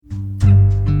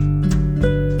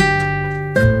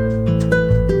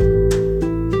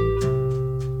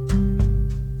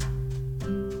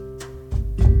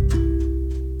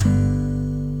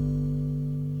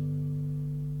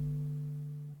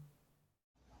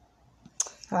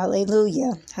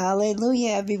Hallelujah.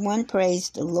 Hallelujah, everyone. Praise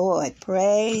the Lord.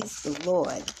 Praise the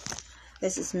Lord.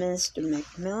 This is Minister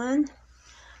McMillan.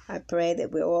 I pray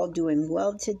that we're all doing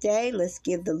well today. Let's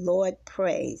give the Lord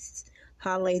praise.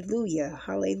 Hallelujah.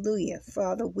 Hallelujah.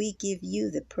 Father, we give you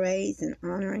the praise and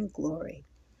honor and glory.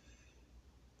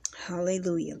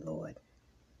 Hallelujah, Lord.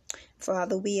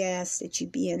 Father, we ask that you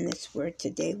be in this word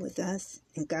today with us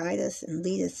and guide us and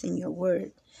lead us in your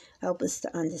word. Help us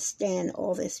to understand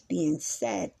all that's being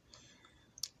said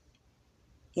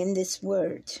in this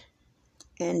word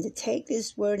and to take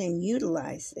this word and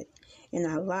utilize it in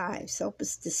our lives. Help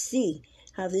us to see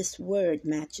how this word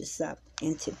matches up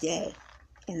in today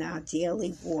in our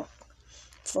daily walk.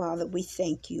 Father, we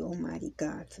thank you, Almighty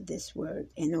God, for this word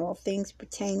and all things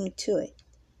pertaining to it.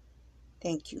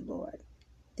 Thank you, Lord.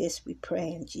 This we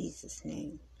pray in Jesus'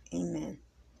 name. Amen.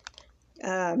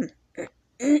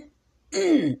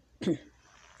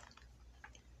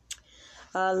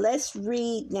 Let's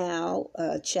read now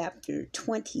chapter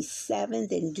 27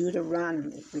 in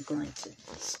Deuteronomy. We're going to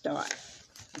start.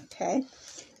 Okay?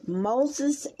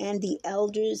 Moses and the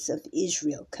elders of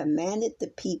Israel commanded the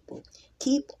people,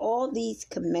 keep all these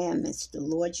commandments the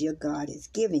Lord your God is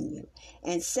giving you,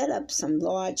 and set up some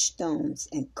large stones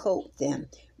and coat them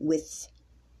with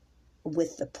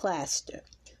the plaster.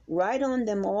 Write on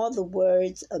them all the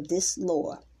words of this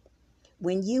law.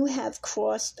 When you have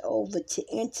crossed over to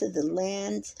enter the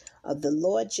land of the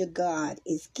Lord your God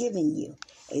is giving you,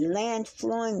 a land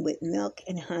flowing with milk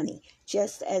and honey,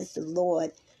 just as the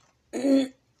Lord,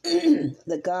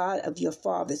 the God of your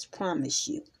fathers, promised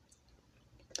you.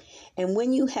 And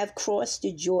when you have crossed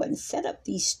the Jordan, set up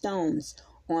these stones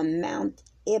on Mount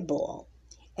Ebal,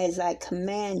 as I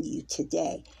command you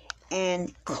today,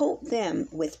 and coat them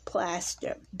with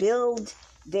plaster. Build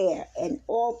there an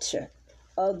altar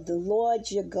of the Lord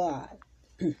your God.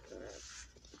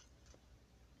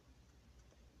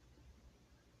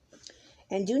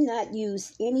 And do not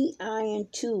use any iron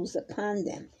tools upon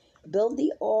them. Build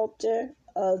the altar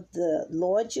of the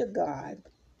Lord your God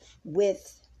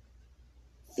with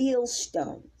field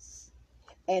stones,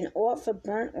 and offer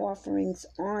burnt offerings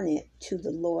on it to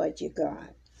the Lord your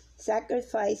God.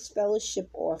 Sacrifice fellowship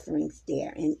offerings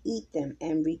there, and eat them,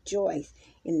 and rejoice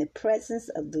in the presence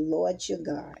of the Lord your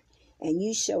God. And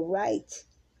you shall write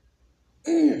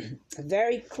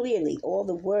very clearly all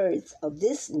the words of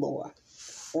this law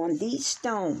on these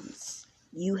stones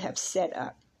you have set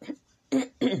up.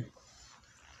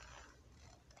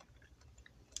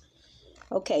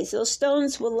 Okay, so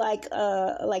stones were like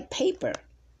paper,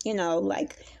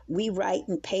 like we write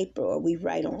in paper or we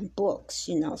write on books,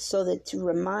 so that to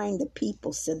remind the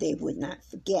people so they would not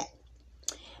forget.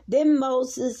 Then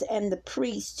Moses and the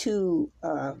priests who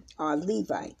are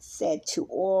Levites said to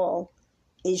all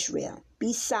Israel,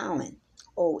 be silent,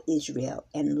 O Israel,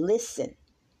 and listen.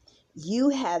 You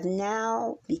have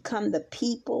now become the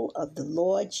people of the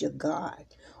Lord your God.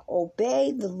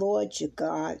 Obey the Lord your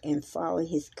God and follow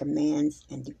his commands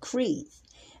and decrees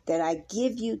that I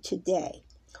give you today.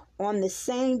 On the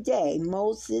same day,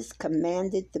 Moses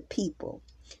commanded the people,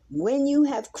 when you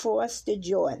have crossed the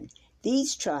Jordan,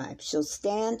 these tribes shall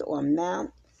stand on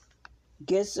Mount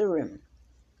Gerizim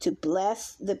to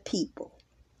bless the people.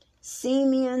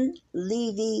 Simeon,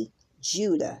 Levi,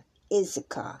 Judah,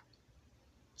 Issachar,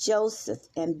 Joseph,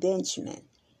 and Benjamin,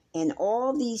 and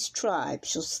all these tribes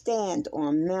shall stand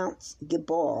on Mount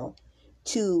Gebal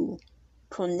to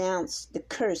pronounce the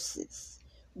curses.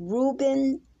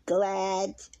 Reuben,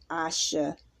 Gad,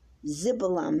 Asher,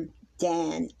 Zebulun,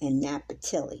 Dan, and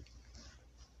Naphtali.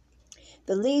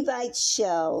 The Levites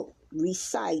shall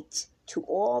recite to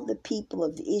all the people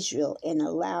of Israel in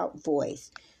a loud voice,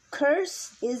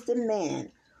 cursed is the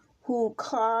man who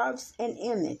carves an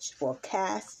image or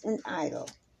casts an idol,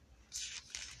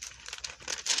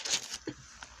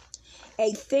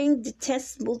 a thing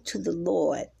detestable to the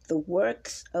Lord, the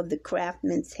works of the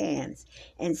craftsman's hands,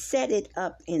 and set it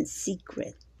up in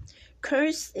secret.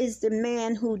 Cursed is the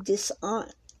man who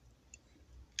dishonors.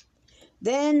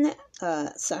 Then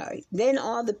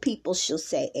all the people shall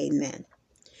say amen.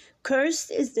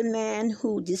 Cursed is the man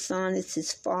who dishonors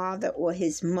his father or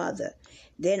his mother.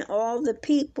 Then all the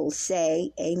people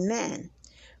say amen.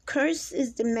 Cursed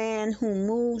is the man who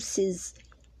moves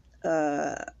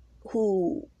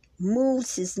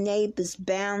his neighbor's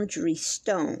boundary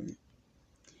stone.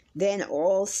 Then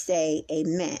all say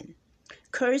amen.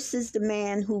 Cursed is the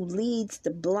man who leads the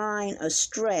blind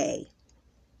astray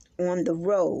on the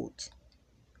road.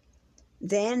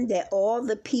 Then that all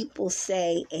the people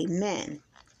say amen.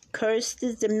 Cursed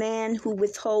is the man who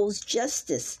withholds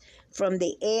justice from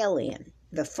the alien,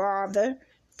 the fatherless,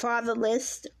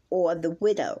 or the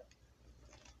widow.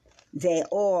 They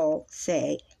all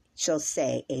shall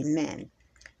say, Amen.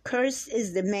 Cursed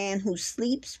is the man who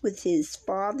sleeps with his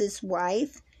father's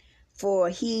wife, for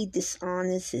he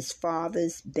dishonors his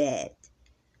father's bed.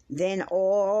 Then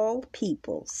all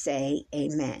people say,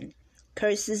 Amen.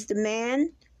 Cursed is the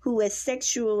man who has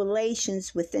sexual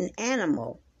relations with an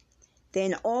animal.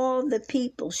 Then all the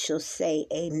people shall say,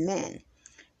 Amen.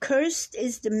 Cursed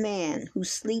is the man who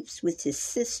sleeps with his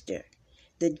sister,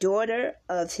 the daughter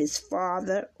of his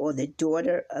father or the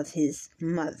daughter of his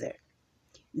mother.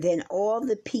 Then all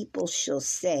the people shall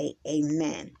say,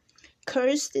 Amen.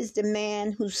 Cursed is the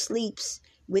man who sleeps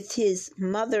with his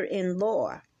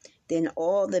mother-in-law. Then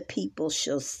all the people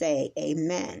shall say,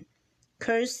 Amen.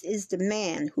 Cursed is the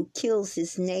man who kills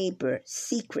his neighbor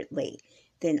secretly.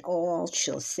 Then all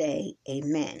shall say,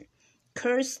 Amen.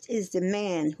 Cursed is the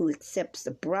man who accepts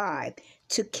a bribe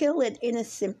to kill an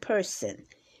innocent person.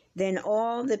 Then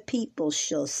all the people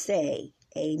shall say,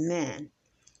 Amen.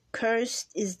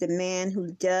 Cursed is the man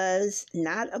who does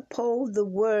not uphold the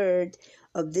word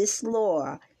of this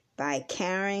law by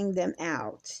carrying them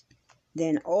out.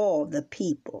 Then all the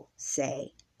people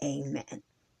say, Amen.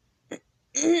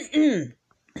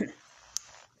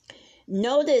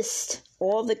 Notice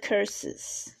all the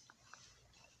curses.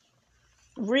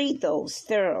 Read those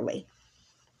thoroughly.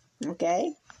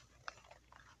 Okay?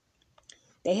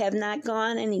 They have not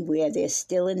gone anywhere. They're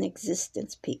still in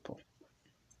existence, people.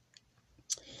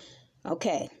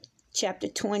 Okay, chapter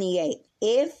 28.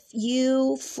 If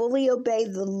you fully obey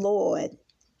the Lord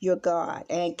your God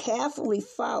and carefully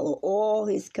follow all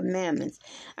his commandments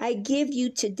I give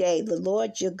you today, the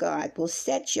Lord your God will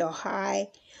set you high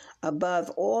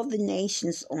above all the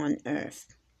nations on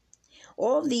earth.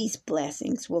 All these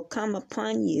blessings will come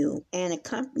upon you and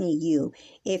accompany you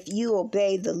if you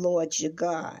obey the Lord your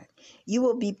God. You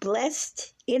will be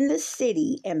blessed in the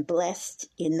city and blessed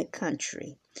in the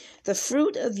country. The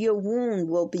fruit of your womb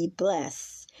will be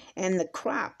blessed, and the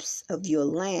crops of your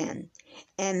land,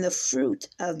 and the fruit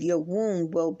of your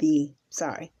womb will be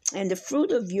blessed,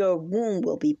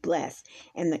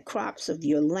 and the crops of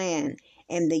your land,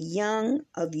 and the young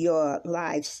of your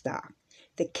livestock,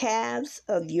 the calves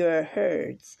of your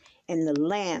herds, and the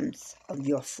lambs of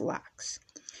your flocks.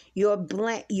 Your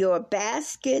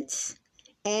baskets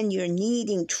and your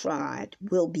kneading trough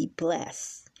will be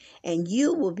blessed, and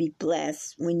you will be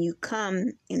blessed when you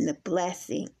come in the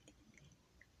blessing.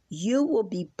 You will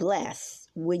be blessed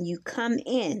when you come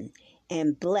in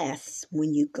and blessed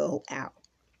when you go out.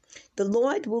 The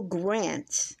Lord will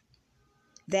grant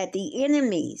that the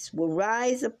enemies will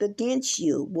rise up against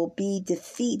you, will be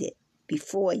defeated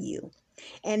before you,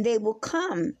 and they will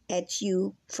come at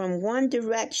you from one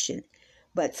direction,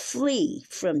 but flee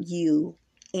from you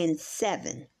in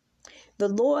seven. The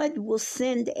Lord will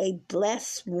send a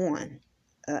blessing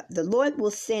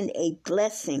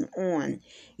on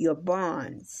your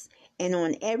barns and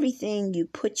on everything you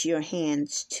put your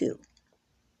hands to.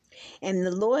 And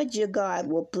the Lord your God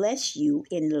will bless you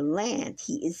in the land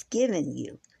he is giving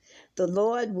you. The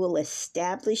Lord will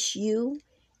establish you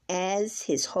as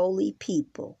his holy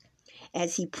people,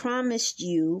 as he promised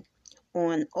you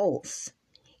on oath,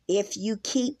 if you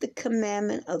keep the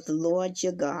commandment of the Lord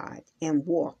your God and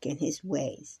walk in his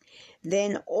ways.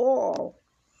 Then all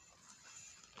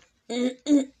then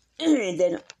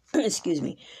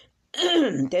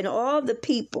all the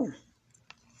people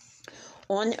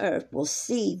on earth will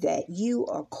see that you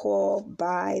are called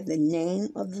by the name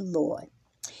of the Lord,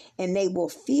 and they will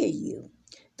fear you.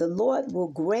 The Lord will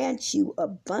grant you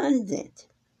abundant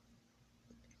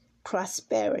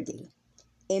prosperity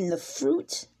in the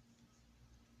fruit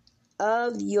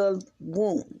of your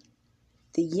womb,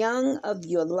 the young of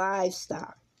your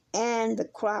livestock, and the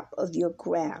crop of your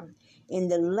ground, in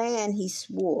the land he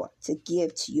swore to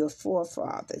give to your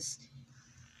forefathers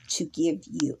to give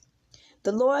you.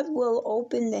 The Lord will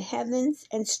open the heavens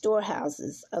and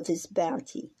storehouses of his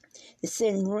bounty, to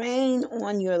send rain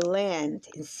on your land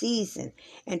in season,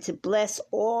 and to bless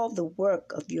all the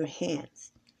work of your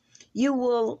hands. You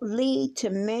will lead to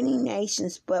many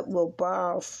nations, but will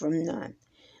borrow from none.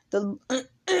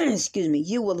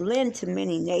 You will lend to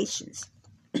many nations.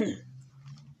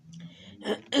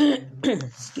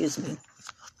 Excuse me.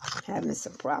 Having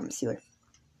some problems here.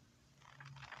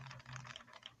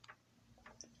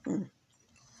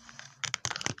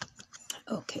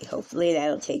 Okay, hopefully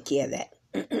that'll take care of that.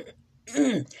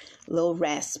 A little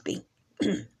raspy.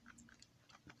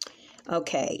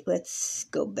 Okay, let's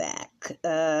go back.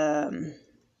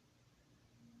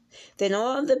 Then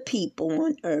all the people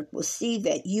on earth will see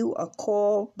that you are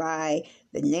called by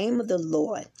the name of the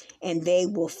Lord, and they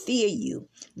will fear you.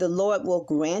 The Lord will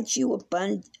grant you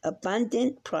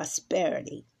abundant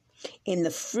prosperity in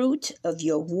the fruit of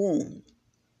your womb,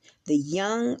 the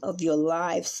young of your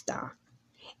livestock,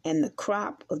 and the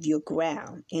crop of your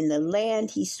ground, in the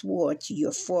land he swore to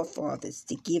your forefathers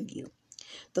to give you.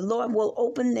 The Lord will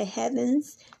open the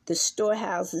heavens, the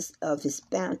storehouses of his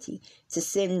bounty, to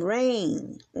send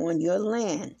rain on your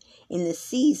land in the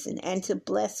season, and to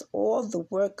bless all the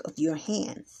work of your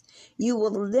hands. You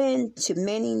will lend to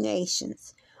many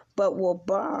nations, but will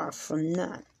borrow from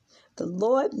none. The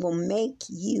Lord will make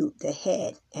you the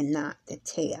head and not the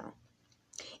tail.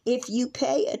 If you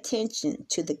pay attention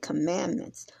to the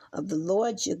commandments of the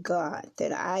Lord your God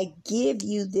that I give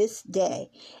you this day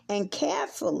and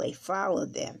carefully follow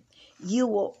them, you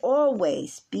will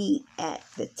always be at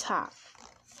the top,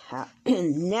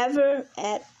 never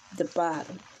at the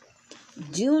bottom.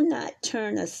 Do not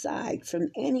turn aside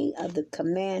from any of the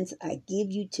commands I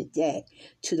give you today,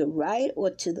 to the right or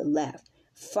to the left,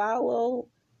 following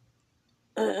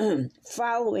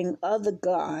other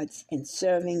gods and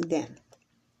serving them.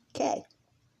 Okay,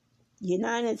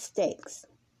 United States,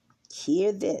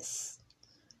 hear this,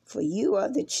 for you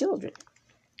are the children,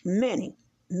 many,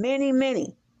 many,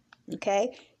 many,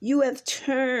 okay? You have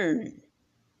turned,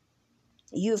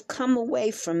 you have come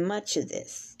away from much of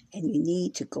this, and you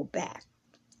need to go back,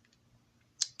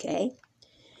 okay?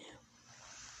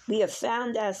 We have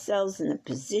found ourselves in a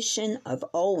position of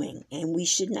owing, and we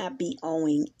should not be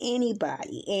owing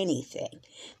anybody anything.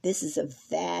 This is a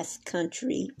vast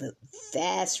country with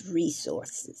vast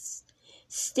resources.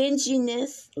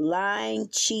 Stinginess, lying,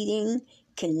 cheating,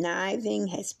 conniving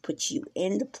has put you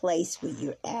in the place where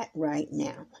you're at right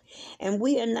now. And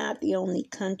we are not the only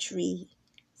country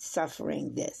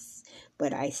suffering this.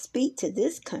 But I speak to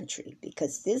this country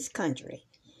because this country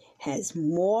has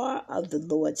more of the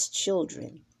Lord's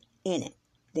children in it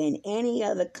than any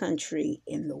other country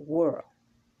in the world.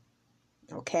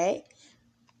 Okay?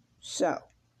 So,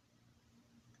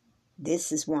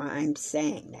 this is why I'm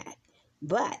saying that.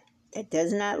 But that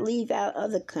does not leave out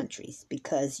other countries,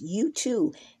 because you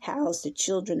too house the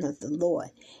children of the Lord.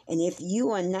 And if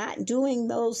you are not doing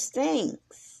those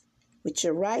things which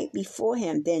are right before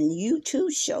him, then you too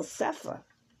shall suffer.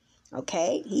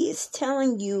 Okay? He is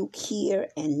telling you here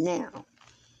and now.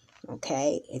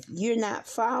 Okay, if you're not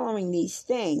following these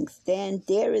things, then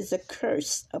there is a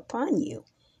curse upon you,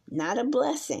 not a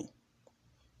blessing.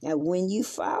 Now, when you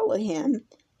follow him,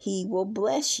 he will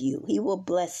bless you. He will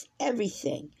bless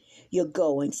everything. Your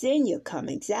goings in, your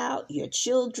comings out, your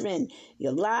children,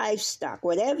 your livestock,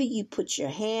 whatever you put your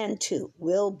hand to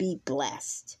will be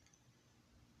blessed.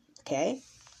 Okay?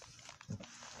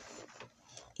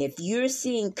 If you're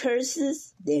seeing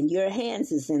curses, then your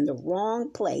hands is in the wrong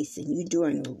place and you're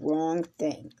doing the wrong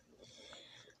thing.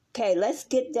 Okay, let's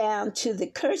get down to the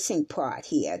cursing part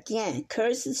here. Again,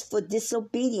 curses for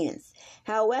disobedience.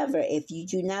 However, if you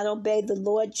do not obey the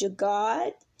Lord your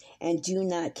God and do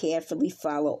not carefully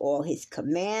follow all his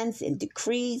commands and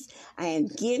decrees, I am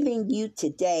giving you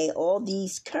today all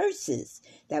these curses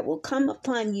that will come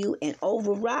upon you and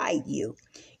override you.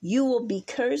 You will be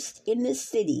cursed in the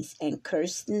cities and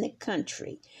cursed in the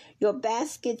country. Your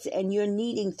baskets and your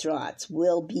kneading troughs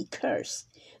will be cursed.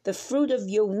 The fruit of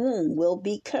your womb will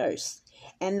be cursed,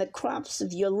 and the crops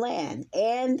of your land,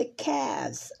 and the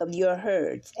calves of your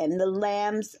herds, and the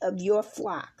lambs of your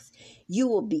flocks. You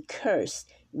will be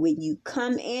cursed when you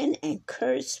come in and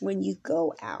cursed when you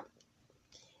go out.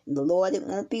 The Lord, it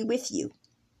won't be with you.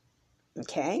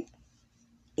 Okay?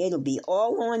 It'll be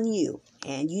all on you.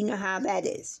 And you know how that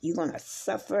is. You're going to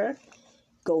suffer,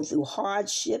 go through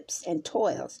hardships and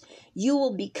toils. You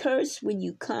will be cursed when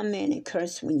you come in and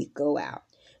cursed when you go out.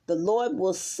 The Lord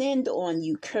will send on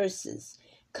you curses,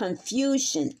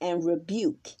 confusion, and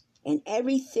rebuke, and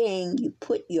everything you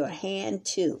put your hand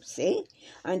to, see?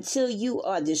 Until you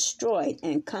are destroyed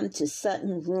and come to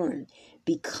sudden ruin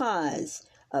because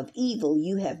of evil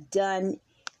you have done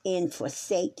in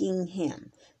forsaking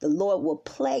him. The Lord will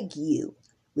plague you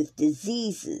with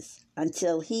diseases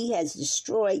until he has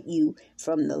destroyed you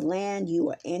from the land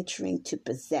you are entering to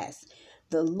possess.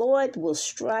 The Lord will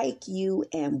strike you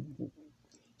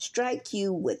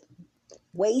with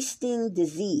wasting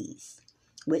disease,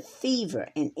 with fever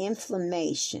and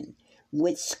inflammation,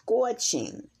 with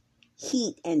scorching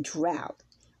heat and drought,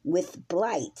 with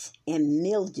blight and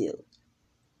mildew,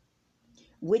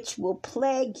 which will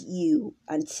plague you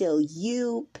until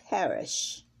you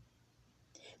perish.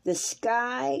 The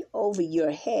sky over your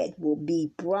head will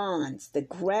be bronze, the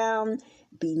ground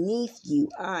beneath you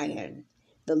iron.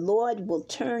 The Lord will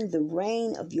turn the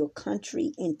rain of your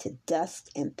country into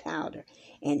dust and powder,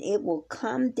 and it will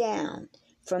come down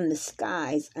from the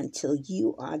skies until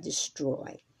you are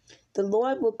destroyed. The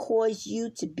Lord will cause you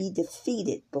to be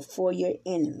defeated before your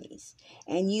enemies,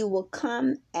 and you will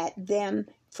come at them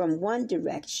from one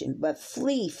direction, but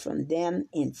flee from them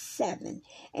in seven,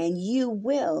 and you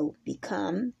will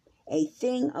become a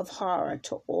thing of horror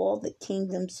to all the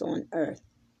kingdoms on earth.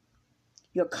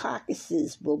 Your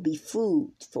carcasses will be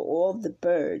food for all the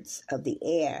birds of the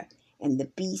air and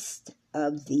the beasts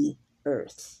of the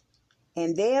earth.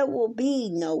 And there will be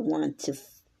no one to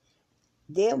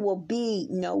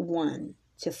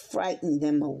frighten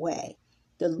them away.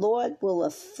 The Lord will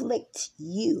afflict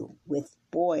you with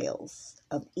boils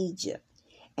of Egypt,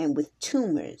 and with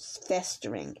tumors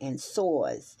festering, and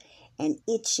sores and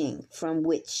itching from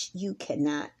which you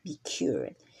cannot be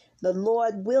cured. The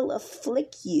Lord will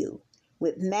afflict you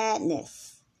with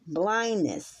madness,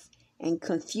 blindness, and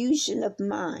confusion of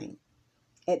mind.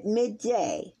 At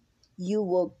midday you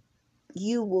will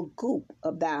goop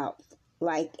about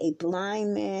like a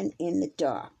blind man in the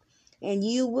dark, and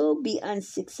you will be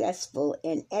unsuccessful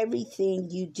in everything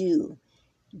you do.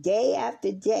 Day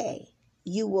after day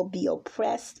you will be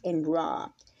oppressed and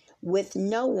robbed, with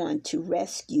no one to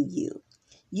rescue you.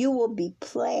 You will be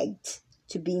plagued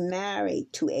to be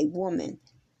married to a woman,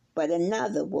 but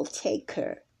another will take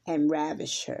her and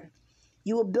ravish her.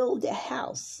 You will build a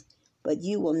house, but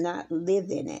you will not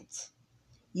live in it.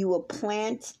 You will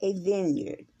plant a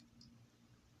vineyard,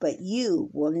 but you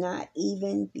will not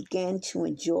even begin to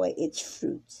enjoy its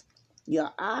fruits.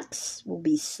 Your ox will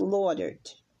be slaughtered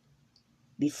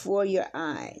before your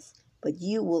eyes, but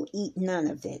you will eat none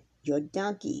of it. Your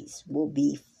donkeys will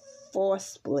be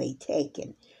forcibly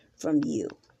taken from you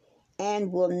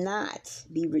and will not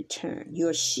be returned.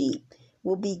 Your sheep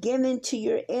will be given to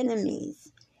your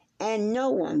enemies, and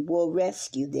no one will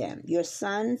rescue them. Your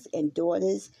sons and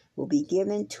daughters will be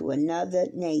given to another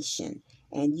nation,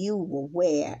 and you will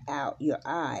wear out your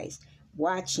eyes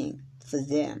watching for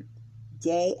them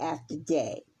day after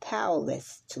day,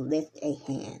 powerless to lift a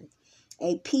hand.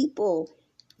 A people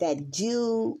that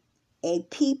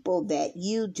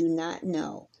you do not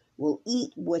know will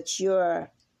eat what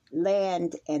your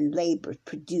land and labor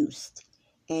produced,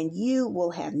 and you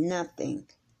will have nothing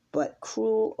but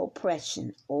cruel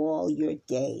oppression all your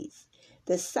days.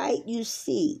 The sight you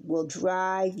see will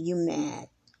drive you mad.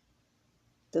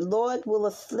 The Lord will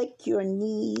afflict your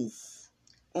knees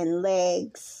and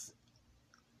legs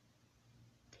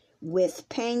with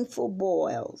painful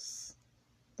boils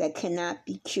that cannot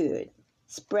be cured,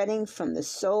 spreading from the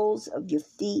soles of your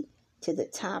feet to the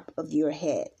top of your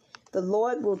head. The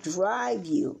Lord will drive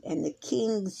you and the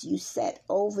kings you set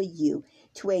over you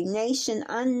to a nation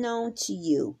unknown to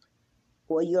you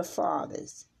or your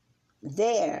fathers.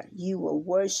 There you will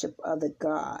worship other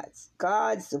gods,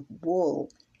 gods of wood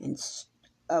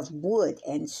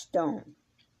and stone.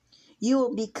 You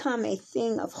will become a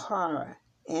thing of horror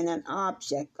and an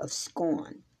object of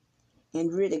scorn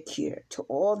and ridicule to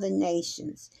all the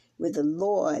nations where the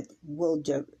Lord will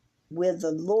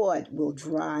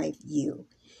drive you.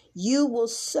 You will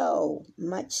sow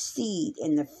much seed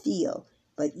in the field,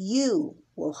 but you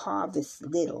will harvest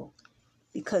little,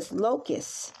 because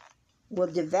locusts will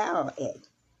devour it.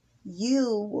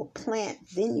 You will plant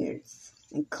vineyards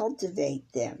and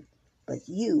cultivate them, but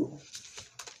you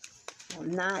will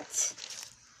not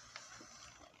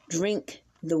drink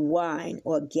the wine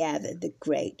or gather the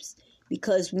grapes,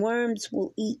 because worms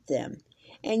will eat them.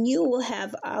 And you will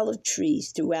have olive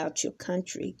trees throughout your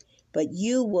country, but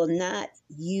you will not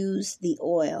use the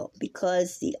oil,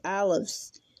 because the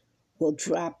olives will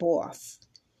drop off.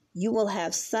 You will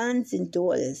have sons and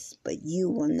daughters, but you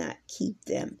will not keep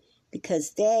them,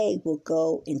 because they will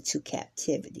go into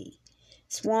captivity.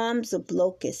 Swarms of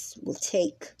locusts will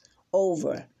take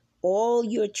over all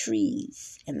your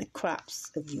trees and the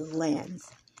crops of your lands.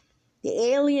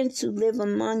 The aliens who live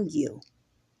among you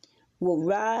will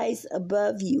rise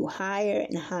above you higher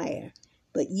and higher,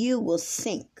 but you will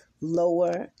sink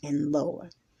lower and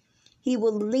lower. He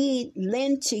will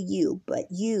lend to you, but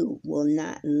you will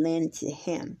not lend to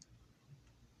him.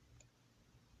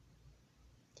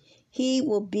 He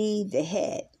will be the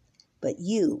head, but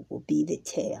you will be the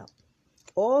tail.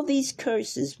 All these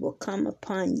curses will come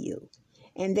upon you,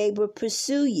 and they will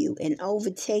pursue you and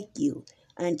overtake you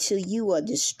until you are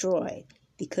destroyed,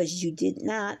 because you did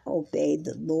not obey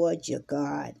the Lord your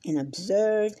God and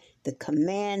observe the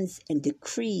commands and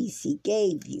decrees he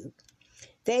gave you.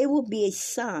 They will be a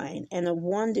sign and a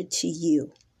wonder to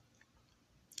you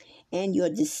and your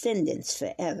descendants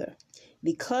forever,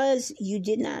 because you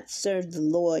did not serve the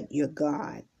Lord your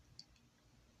God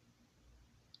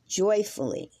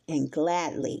joyfully and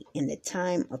gladly in the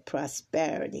time of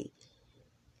prosperity.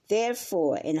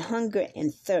 Therefore, in hunger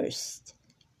and thirst,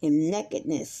 in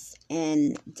nakedness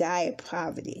and dire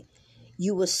poverty.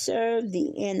 You will serve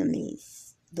the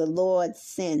enemies the Lord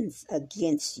sends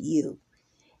against you,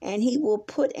 and he will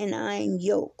put an iron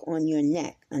yoke on your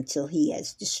neck until he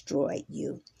has destroyed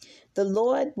you. The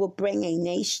Lord will bring a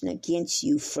nation against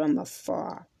you from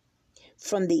afar,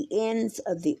 from the ends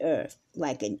of the earth,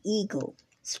 like an eagle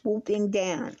swooping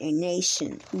down, a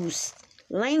nation whose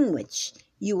language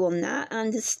you will not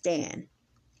understand,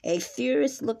 a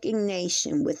fierce-looking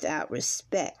nation without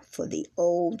respect for the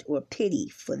old or pity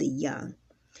for the young.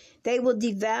 They will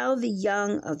devour the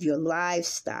young of your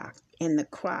livestock and the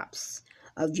crops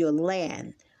of your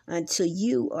land until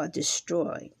you are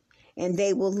destroyed, and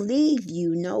they will leave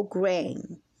you no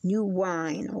grain, new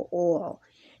wine or oil,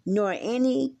 nor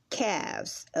any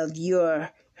calves of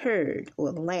your herd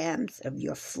or lambs of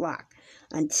your flock,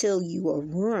 until you are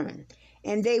ruined.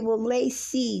 And they will lay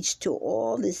siege to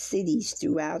all the cities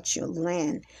throughout your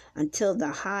land until the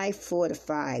high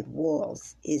fortified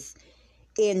walls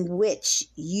in which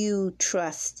you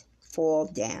trust fall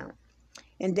down.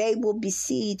 And they will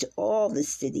besiege all the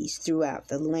cities throughout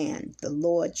the land the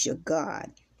Lord your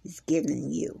God is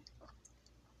giving you.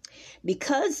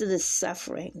 Because of the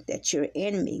suffering that your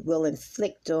enemy will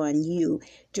inflict on you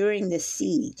during the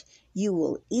siege, you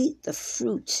will eat the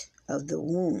fruit of the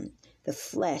womb, the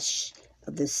flesh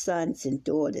of the sons and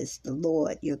daughters the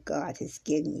Lord your God has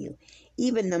given you.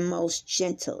 Even the most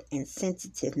gentle and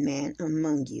sensitive man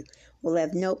among you will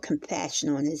have no compassion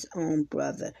on his own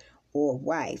brother or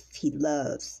wife he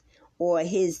loves, or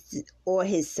his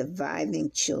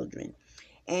surviving children,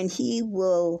 and he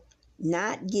will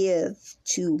not give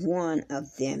to one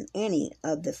of them any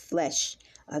of the flesh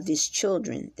of his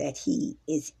children that he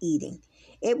is eating.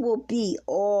 It will be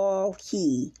all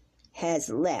he has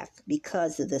left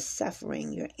because of the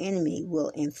suffering your enemy will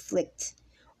inflict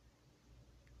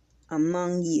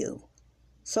among you.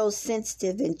 So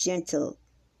sensitive and gentle.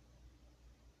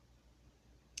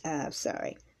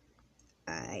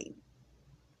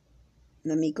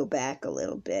 Let me go back a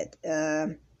little bit.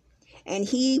 And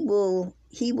he will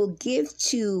give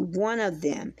to one of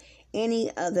them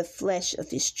any of the flesh of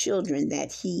his children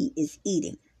that he is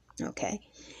eating. Okay?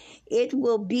 It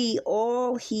will be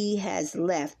all he has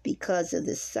left because of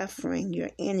the suffering your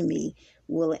enemy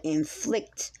will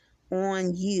inflict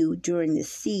on you during the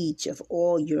siege of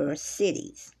all your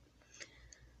cities.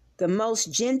 The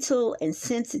most gentle and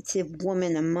sensitive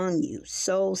woman among you,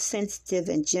 so sensitive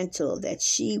and gentle that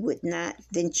she would not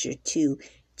venture to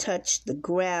touch the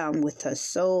ground with her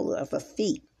sole of her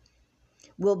feet,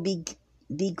 will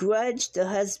begrudge the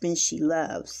husband she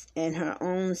loves and her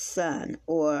own son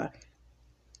or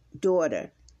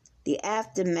daughter, the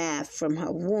aftermath from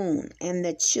her womb and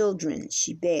the children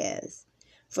she bears,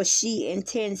 for she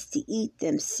intends to eat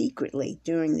them secretly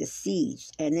during the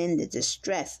siege and in the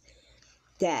distress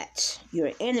that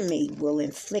your enemy will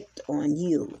inflict on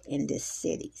you in the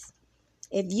cities.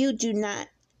 If you do not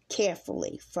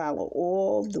carefully follow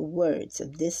all the words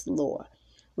of this law,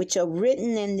 which are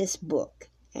written in this book,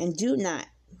 and do not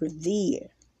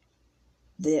revere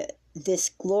this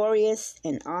glorious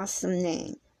and awesome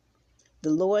name, the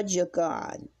Lord your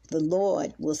God, the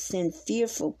Lord will send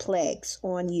fearful plagues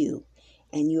on you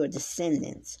and your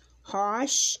descendants,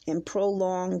 harsh and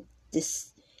prolonged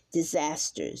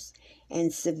disasters,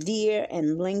 and severe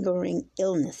and lingering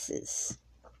illnesses.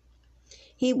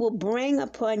 He will bring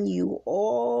upon you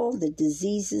all the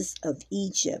diseases of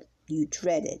Egypt you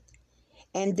dreaded,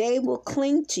 and they will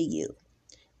cling to you.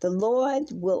 The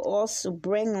Lord will also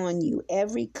bring on you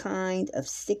every kind of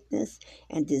sickness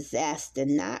and disaster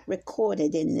not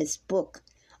recorded in this book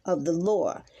of the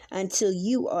law until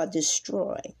you are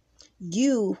destroyed.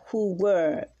 You who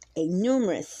were as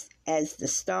numerous as the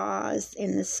stars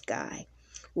in the sky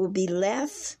will be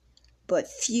left but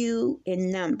few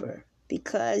in number,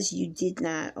 because you did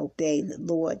not obey the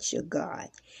Lord your God.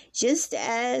 Just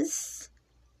as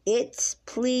it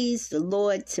pleased the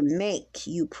Lord to make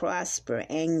you prosper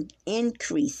and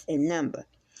increase in number,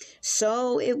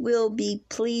 so it will be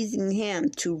pleasing him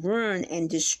to ruin and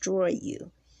destroy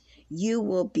you. You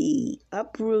will be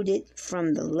uprooted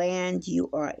from the land you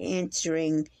are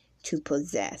entering to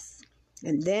possess,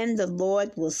 and then the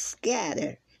Lord will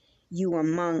scatter you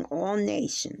among all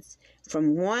nations,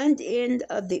 from one end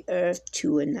of the earth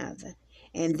to another,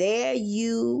 and there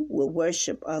you will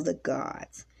worship other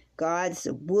gods, gods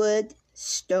of wood,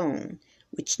 stone,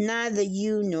 which neither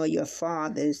you nor your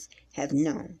fathers have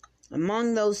known.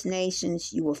 Among those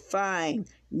nations you will find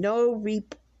no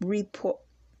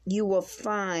repose,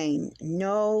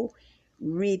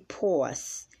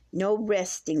 no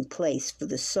resting place for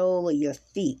the sole of your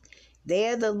feet.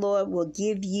 There the Lord will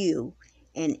give you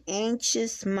an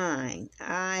anxious mind,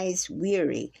 eyes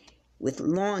weary with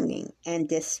longing, and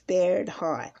despaired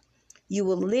heart. You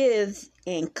will live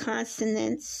in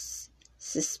constant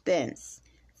suspense,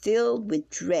 filled with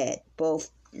dread,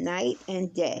 both night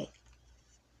and day,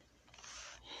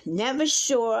 never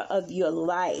sure of your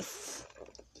life.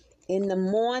 In the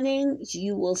morning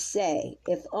you will say,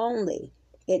 if only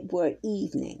it were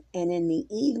evening, and in the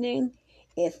evening,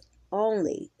 if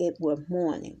only it were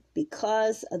morning,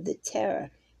 because of the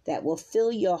terror that will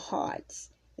fill your hearts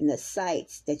and the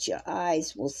sights that your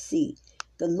eyes will see.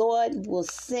 The Lord will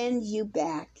send you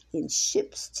back in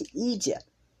ships to Egypt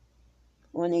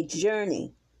on a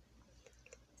journey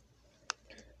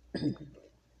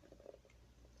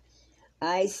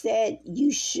I said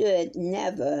you should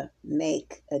never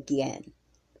make again.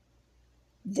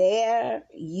 There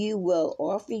you will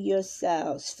offer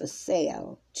yourselves for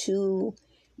sale to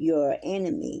your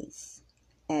enemies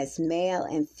as male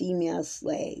and female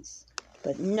slaves,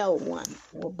 but no one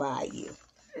will buy you.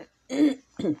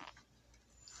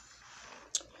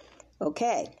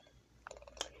 Okay,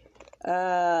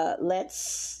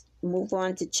 let's move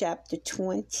on to chapter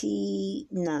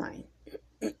 29.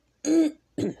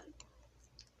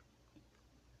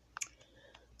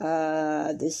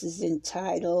 This is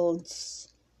entitled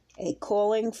A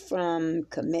Calling from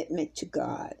Commitment to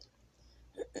God.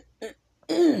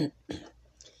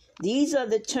 These are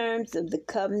the terms of the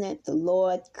covenant the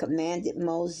Lord commanded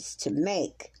Moses to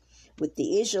make with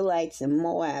the Israelites in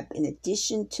Moab, in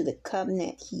addition to the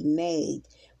covenant he made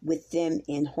with them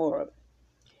in Horeb.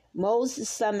 Moses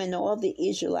summoned all the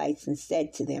Israelites and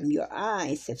said to them, your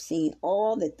eyes have seen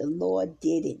all that the Lord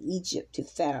did in Egypt to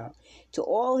Pharaoh, to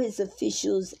all his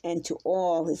officials, and to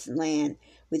all his land.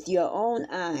 With your own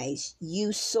eyes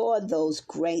you saw those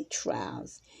great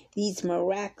trials, these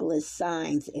miraculous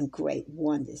signs and great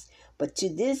wonders. But to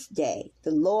this day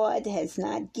the Lord has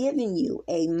not given you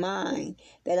a mind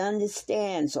that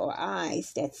understands, or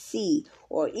eyes that see,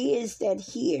 or ears that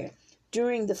hear.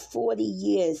 During the 40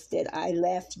 years that I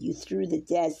left you through the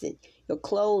desert, your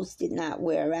clothes did not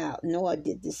wear out, nor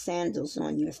did the sandals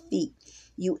on your feet.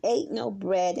 You ate no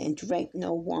bread and drank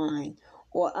no wine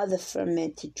or other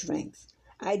fermented drinks.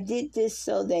 I did this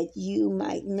so that you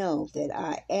might know that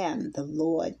I am the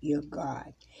Lord your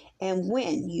God. And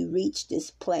when you reach this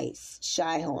place,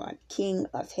 Sihon, king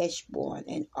of Heshbon,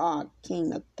 and Og,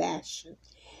 king of Bashan,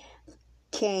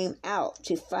 came out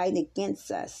to fight against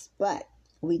us, but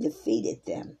we defeated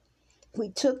them. We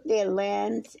took their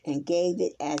lands and gave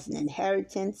it as an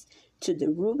inheritance to the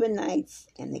Reubenites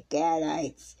and the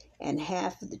Gadites and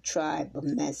half of the tribe of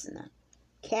Manasseh.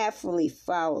 Carefully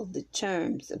follow the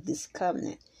terms of this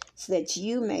covenant so that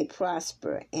you may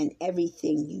prosper in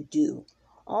everything you do.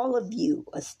 All of you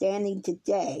are standing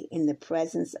today in the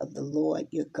presence of the Lord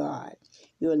your God,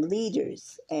 your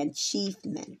leaders and chief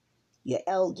men, your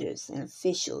elders and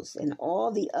officials, and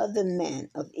all the other men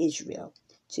of Israel,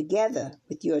 together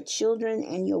with your children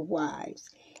and your wives,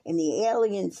 and the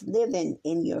aliens living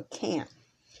in your camp,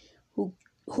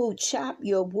 who chop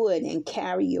your wood and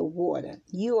carry your water.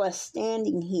 You are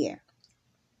standing here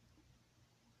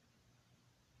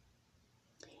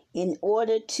in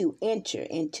order to enter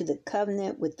into the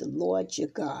covenant with the Lord your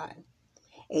God,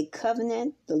 a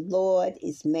covenant the Lord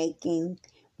is making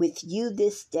with you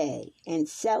this day, and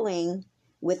selling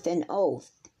with an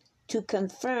oath to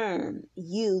confirm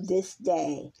you this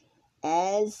day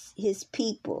as his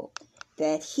people,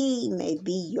 that he may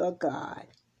be your God,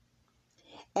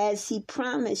 as he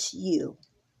promised you,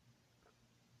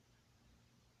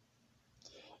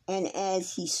 and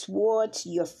as he swore to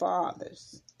your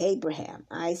fathers, Abraham,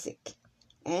 Isaac,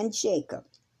 and Jacob.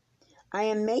 I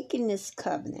am making this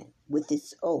covenant with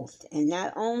this oath, and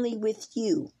not only with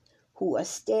you who are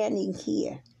standing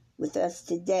here with us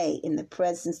today in the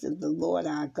presence of the Lord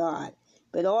our God,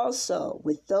 but also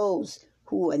with those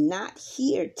who are not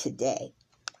here today,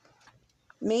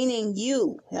 meaning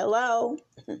you. Hello.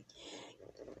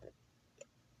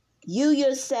 You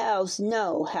yourselves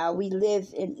know how we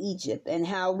lived in Egypt and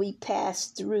how we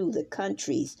passed through the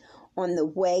countries on the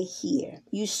way here.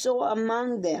 You saw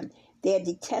among them their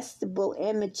detestable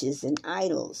images and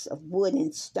idols of wood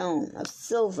and stone, of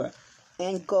silver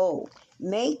and gold,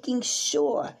 making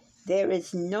sure there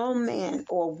is no man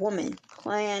or woman,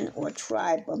 clan or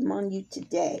tribe among you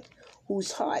today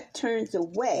whose heart turns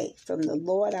away from the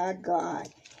Lord our God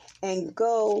and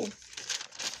go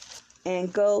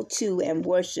to and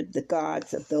worship the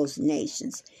gods of those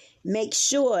nations. Make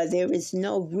sure there is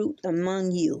no root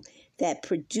among you that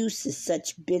produces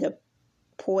such bitter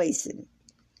poison.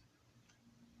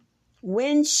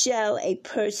 When shall a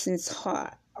person's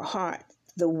heart,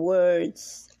 the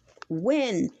words,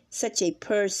 when such a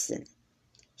person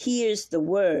hears the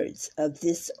words of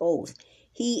this oath,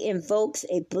 he invokes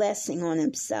a blessing on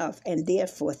himself and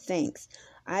therefore thinks,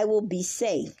 I will be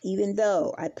safe even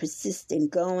though I persist in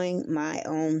going my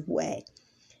own way.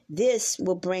 This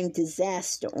will bring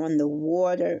disaster on the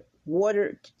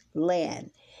watered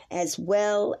land as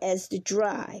well as the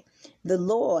dry. The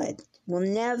Lord will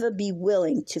never be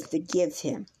willing to forgive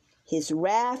him. His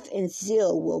wrath and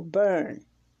zeal will burn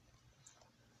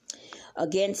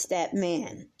against that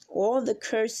man. All the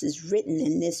curses written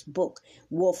in this book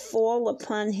will fall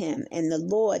upon him, and the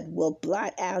Lord will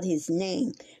blot out his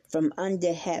name from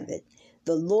under heaven.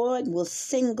 The Lord will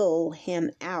single him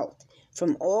out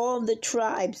from all the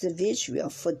tribes of Israel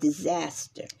for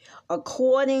disaster,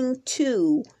 according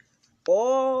to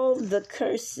all the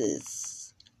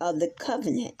curses of the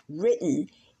covenant written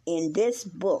in this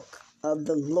book of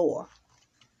the law.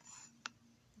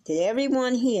 Did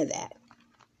everyone hear that?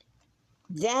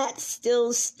 That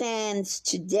still stands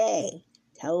today.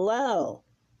 Hello.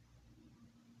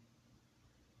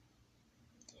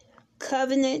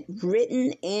 Covenant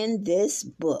written in this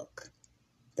book,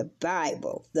 the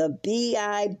Bible, the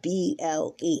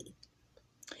Bible.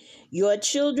 Your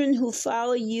children who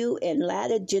follow you in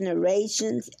latter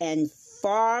generations and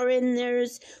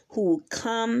foreigners who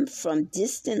come from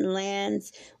distant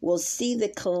lands will see the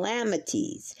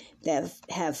calamities that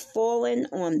have fallen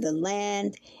on the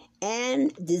land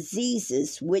and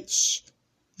diseases which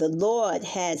the Lord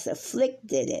has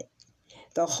afflicted it.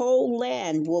 The whole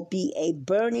land will be a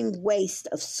burning waste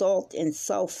of salt and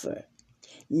sulfur.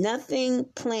 Nothing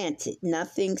planted,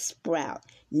 nothing sprout,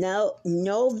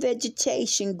 no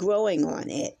vegetation growing on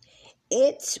it.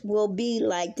 It will be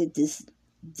like the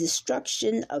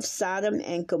destruction of Sodom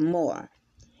and Gomorrah,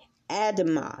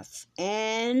 Adamoth,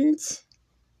 and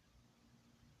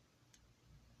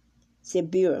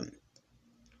Zeburim,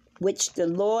 which the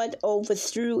Lord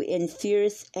overthrew in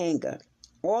fierce anger.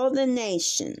 All the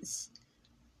nations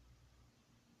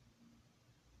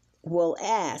will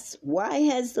ask, why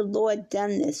has the Lord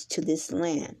done this to this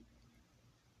land?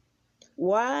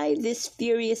 Why this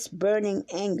furious burning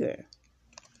anger?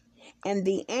 And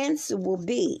the answer will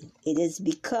be, it is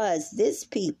because this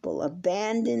people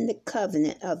abandoned the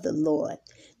covenant of the Lord,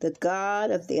 the God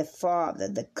of their father,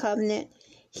 the covenant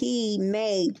he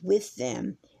made with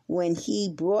them when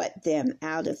he brought them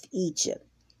out of Egypt.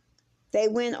 They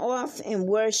went off and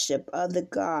worshiped other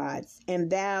gods and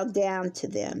bowed down to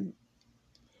them.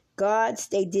 Gods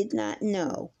they did not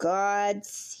know,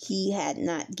 gods he had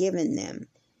not given them.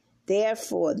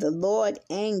 Therefore the Lord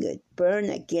angered,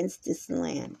 burned against this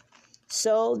land,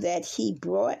 so that he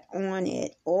brought on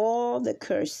it all the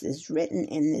curses written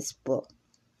in this book.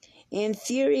 In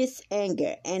furious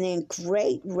anger and in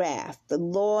great wrath, the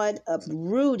Lord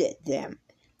uprooted them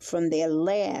from their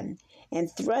land and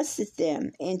thrusted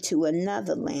them into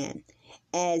another land,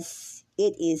 as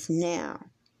it is now.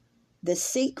 The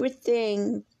secret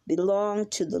thing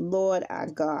belonged to the Lord our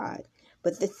God,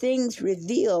 but the things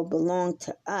revealed belong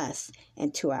to us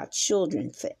and to our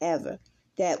children forever,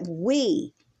 that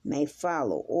we may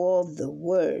follow all the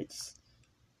words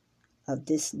of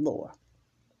this law.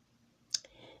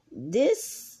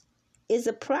 This is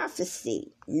a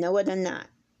prophecy, know it or not.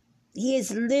 He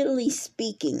is literally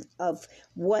speaking of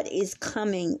what is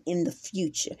coming in the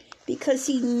future, because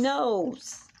he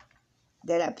knows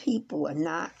that our people are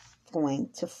not going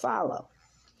to follow.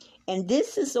 And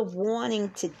this is a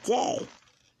warning today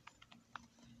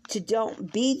to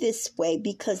don't be this way,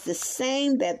 because the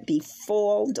same that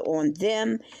befalled on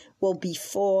them will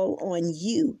befall on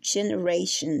you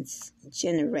generations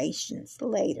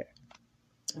later.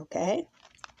 Okay?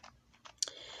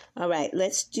 All right,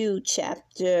 let's do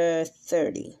chapter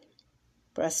 30.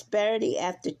 Prosperity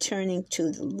after turning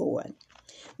to the Lord.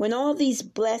 When all these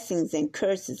blessings and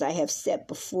curses I have set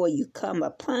before you come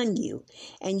upon you,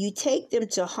 and you take them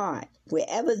to heart,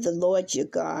 wherever the Lord your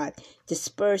God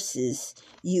disperses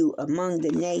you among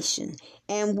the nations,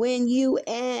 and when you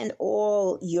and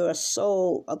all your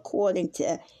soul, according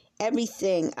to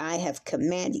everything I have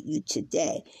commanded you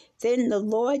today, then the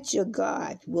Lord your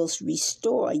God will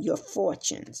restore your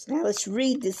fortunes. Now let's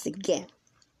read this again.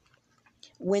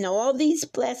 When all these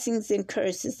blessings and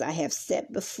curses I have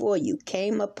set before you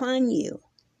came upon you,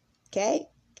 okay?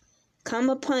 Come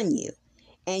upon you,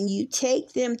 and you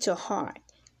take them to heart,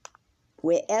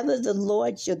 wherever the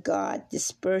Lord your God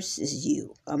disperses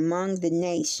you among the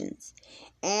nations,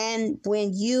 and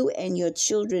when you and your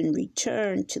children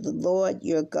return to the Lord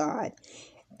your God,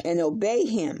 and obey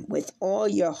him with all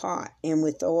your heart and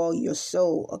with all your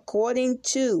soul, according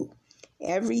to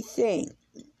everything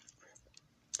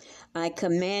I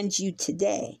command you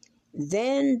today,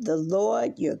 Then the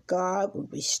Lord your God will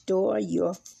restore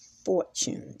your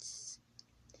fortunes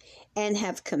and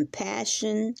have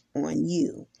compassion on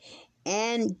you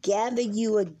and gather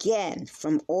you again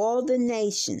from all the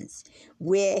nations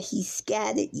where he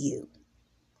scattered you,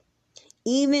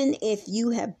 even if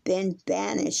you have been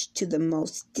banished to the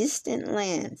most distant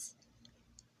lands,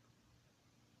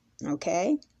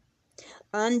 okay,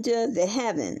 under the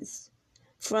heavens.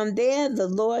 From there the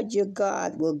Lord your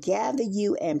God will gather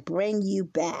you and bring you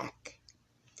back.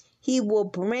 He will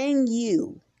bring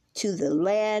you to the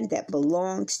land that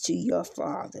belongs to your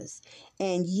fathers,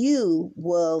 and you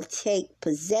will take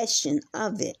possession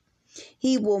of it.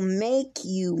 He will make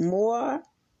you more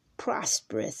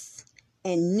prosperous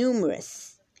and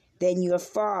numerous than your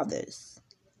fathers.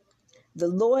 The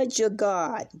Lord your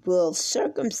God will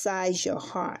circumcise your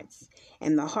hearts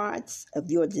and the hearts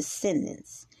of your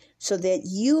descendants, so that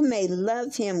you may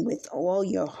love him with all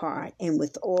your heart and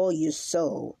with all your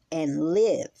soul and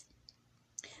live.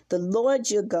 The Lord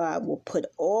your God will put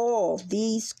all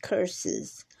these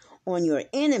curses on your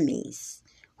enemies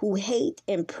who hate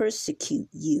and persecute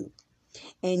you,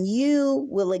 and you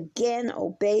will again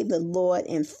obey the Lord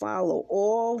and follow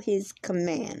all his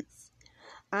commands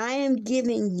I am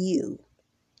giving you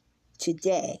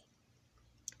today.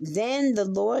 Then the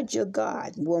Lord your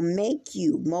God will make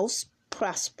you most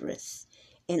prosperous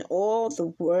in all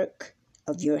the work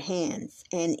of your hands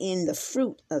and in the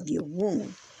fruit of your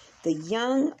womb, the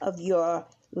young of your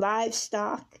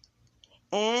livestock,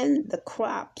 and the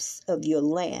crops of your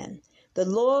land. The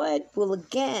Lord will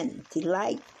again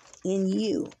delight in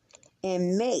you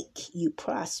and make you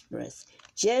prosperous,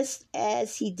 just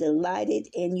as he delighted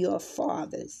in your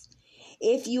fathers.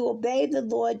 If you obey the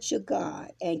Lord your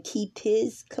God and keep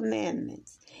his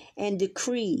commandments and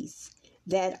decrees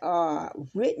that are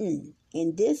written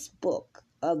in this book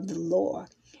of the law,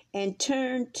 and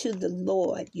turn to the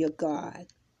Lord your God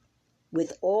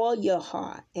with all your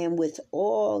heart and with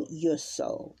all your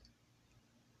soul.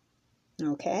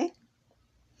 Okay?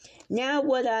 Now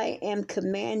what I am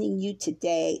commanding you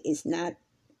today is not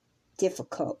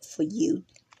difficult for you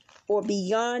or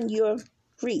beyond your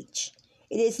reach.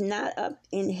 It is not up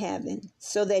in heaven,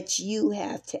 so that you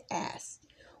have to ask,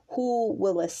 who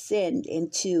will ascend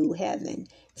into heaven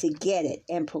to get it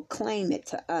and proclaim it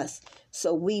to us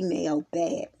so we may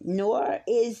obey it? Nor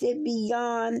is it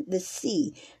beyond the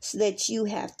sea, so that you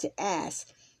have to ask,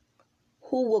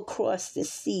 who will cross the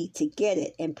sea to get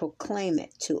it and proclaim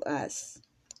it to us?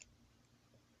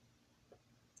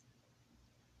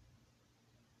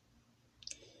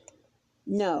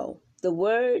 No, the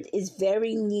word is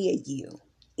very near you.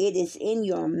 It is in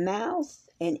your mouth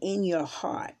and in your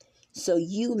heart, so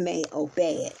you may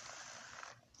obey it.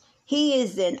 He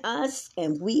is in us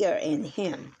and we are in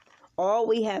him. All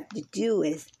we have to do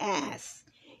is ask.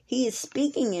 He is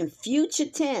speaking in future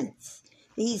tense.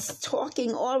 He's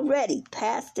talking already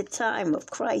past the time of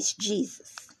Christ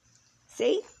Jesus.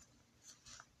 See?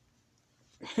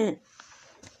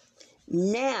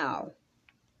 Now,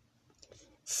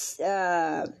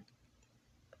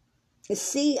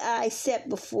 see, I set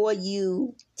before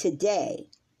you today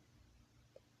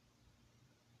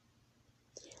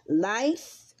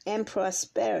life and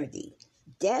prosperity,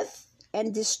 death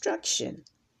and destruction.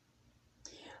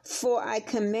 For I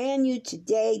command you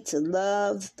today to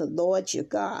love the Lord your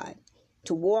God,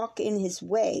 to walk in his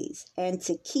ways, and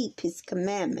to keep his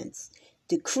commandments,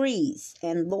 decrees,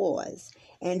 and laws,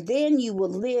 and then you will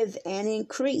live and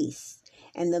increase.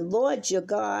 And the Lord your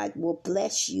God will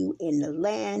bless you in the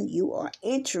land you are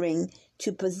entering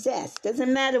to possess.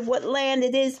 Doesn't matter what land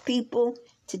it is, people,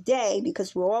 today,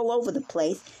 because we're all over the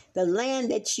place. The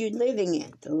land that you're living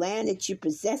in, the land that you're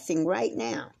possessing right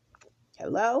now.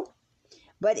 Hello?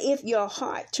 But if your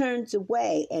heart turns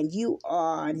away and you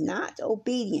are not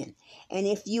obedient, and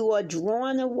if you are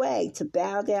drawn away to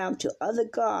bow down to other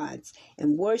gods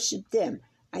and worship them,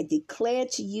 I declare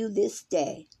to you this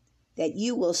day that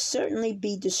you will certainly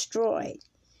be destroyed.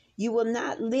 You will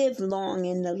not live long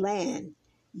in the land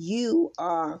you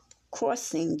are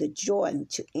crossing the Jordan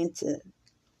to enter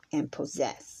and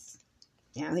possess.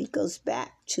 Now he goes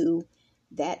back to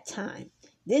that time.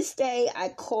 This day I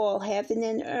call heaven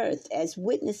and earth as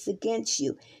witness against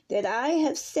you, that I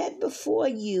have set before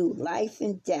you life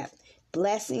and death,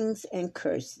 blessings and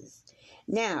curses.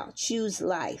 Now choose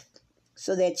life,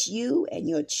 so that you and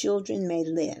your children may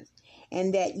live,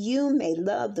 and that you may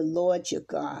love the Lord your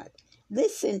God.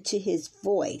 Listen to his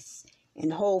voice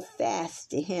and hold fast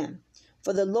to him.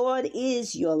 For the Lord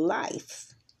is your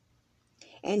life,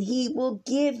 and he will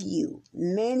give you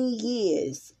many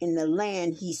years in the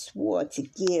land he swore to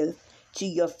give to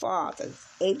your fathers,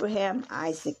 Abraham,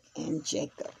 Isaac, and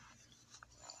Jacob.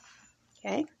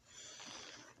 Okay?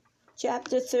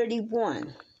 Chapter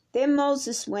 31. Then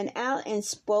Moses went out and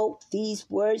spoke these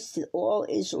words to all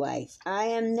Israelites. I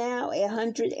am now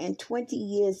 120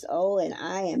 years old, and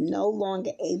I am no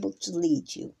longer able to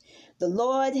lead you. The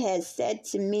Lord has said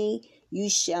to me, you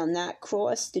shall not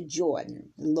cross the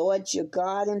Jordan. The Lord your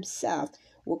God himself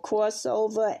will cross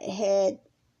ahead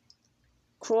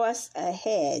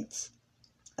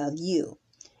of you,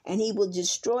 and he will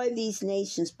destroy these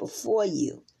nations before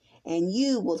you, and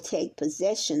you will take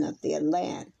possession of their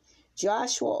land.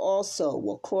 Joshua also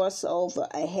will cross over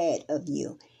ahead of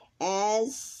you,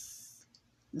 as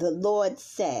the Lord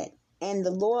said, and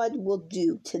the Lord will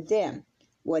do to them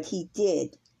what he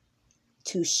did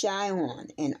to Sihon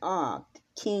and Og,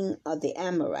 king of the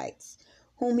Amorites,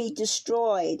 whom he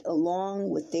destroyed along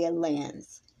with their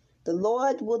lands. The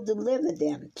Lord will deliver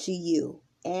them to you,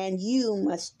 and you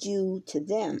must do to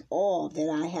them all that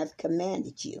I have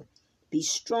commanded you. Be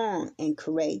strong and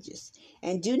courageous,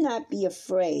 and do not be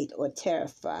afraid or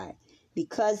terrified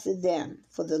because of them,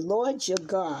 for the Lord your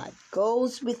God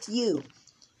goes with you.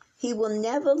 He will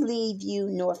never leave you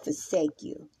nor forsake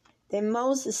you. Then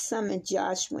Moses summoned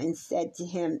Joshua and said to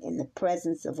him in the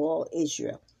presence of all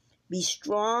Israel, be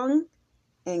strong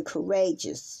and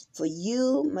courageous, for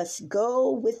you must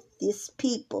go with this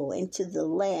people into the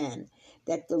land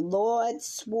that the Lord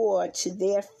swore to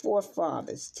their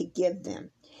forefathers to give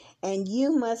them, and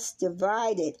you must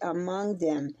divide it among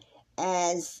them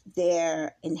as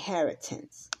their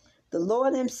inheritance. The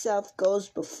Lord himself goes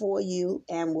before you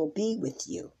and will be with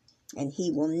you, and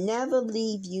he will never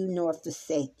leave you nor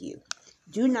forsake you.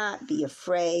 Do not be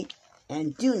afraid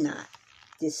and do not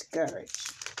discourage.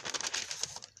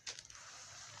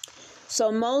 So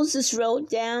Moses wrote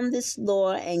down this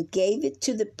law and gave it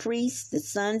to the priests, the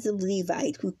sons of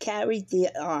Levi, who carried the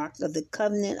ark of the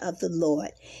covenant of the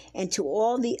Lord, and to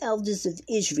all the elders of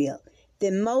Israel.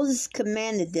 Then Moses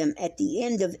commanded them at the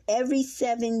end of every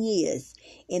 7 years,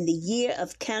 in the year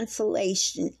of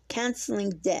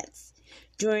canceling debts,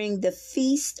 during the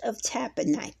Feast of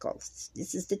Tabernacles.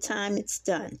 This is the time it's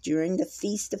done, during the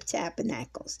Feast of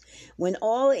Tabernacles. When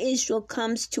all Israel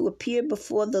comes to appear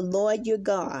before the Lord your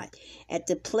God at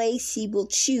the place he will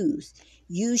choose,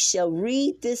 you shall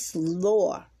read this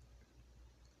law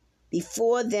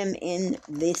before them in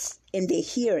their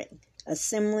hearing,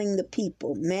 assembling the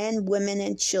people, men, women,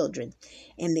 and children,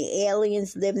 and the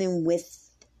aliens living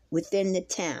within the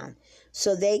town,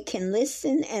 so they can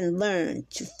listen and learn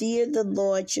to fear the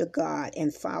Lord your God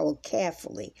and follow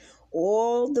carefully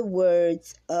all the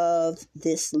words of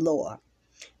this law.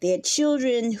 Their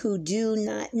children who do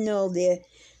not know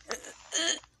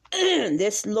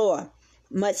this law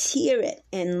must hear it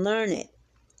and learn it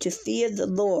to fear the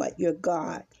Lord your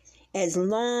God as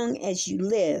long as you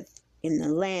live in the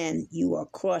land you are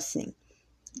crossing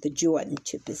the Jordan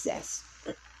to possess.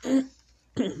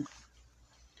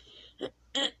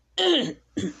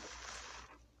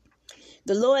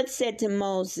 The Lord said to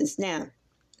Moses, now,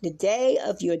 the day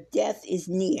of your death is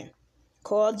near.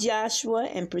 Call Joshua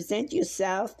and present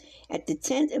yourself at the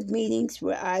tent of meetings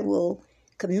where I will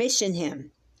commission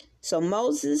him. So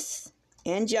Moses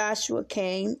and Joshua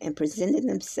came and presented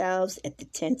themselves at the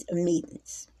tent of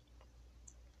meetings.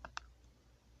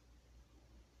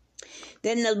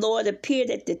 Then the Lord appeared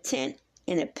at the tent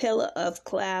in a pillar of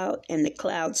cloud, and the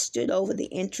cloud stood over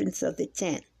the entrance of the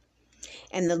tent.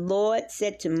 And the Lord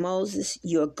said to Moses,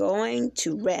 you are going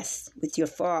to rest with your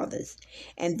fathers,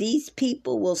 and these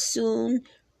people will soon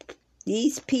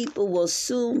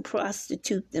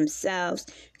prostitute themselves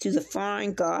to the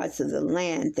foreign gods of the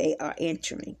land they are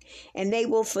entering, and they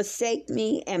will forsake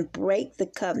me and break the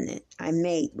covenant I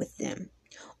made with them.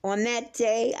 On that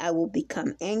day I will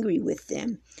become angry with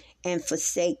them and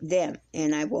forsake them,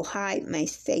 and I will hide my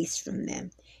face from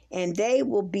them, and they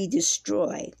will be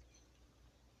destroyed.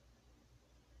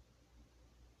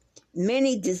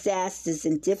 Many disasters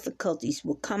and difficulties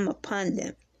will come upon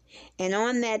them, and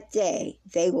on that day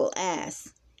they will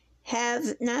ask,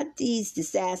 have not these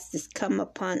disasters come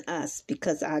upon us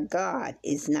because our God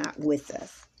is not with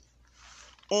us?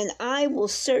 And I will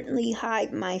certainly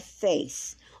hide my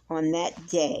face on that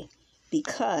day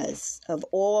because of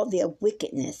all their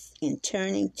wickedness in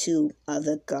turning to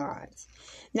other gods.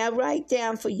 Now write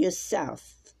down for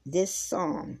yourself this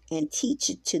song and teach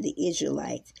it to the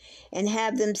Israelites and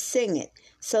have them sing it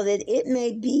so that it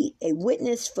may be a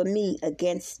witness for me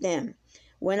against them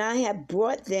when I have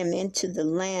brought them into the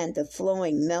land of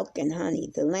flowing milk and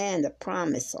honey, the land of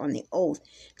promise on the oath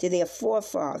to their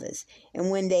forefathers,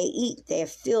 and when they eat they are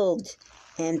filled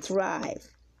and thrive.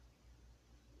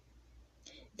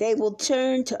 They will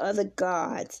turn to other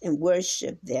gods and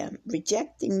worship them,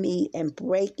 rejecting me and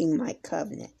breaking my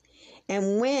covenant.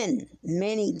 And when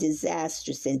many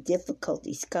disasters and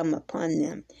difficulties come upon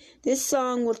them, this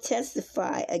song will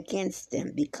testify against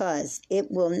them, because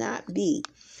it will not be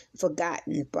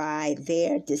forgotten by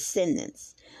their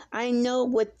descendants. I know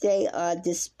what they are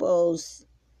disposed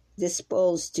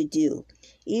to do.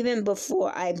 Even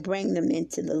before I bring them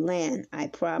into the land, I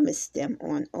promised them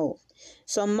on oath.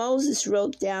 So Moses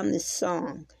wrote down this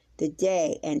song the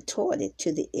day and taught it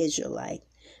to the Israelites.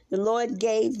 The Lord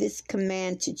gave this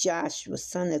command to Joshua,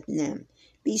 son of Nun: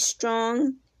 Be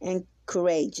strong and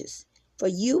courageous, for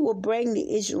you will bring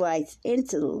the Israelites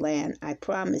into the land I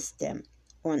promised them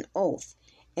on oath,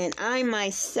 and I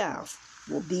myself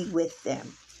will be with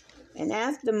them. And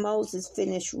after Moses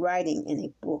finished writing in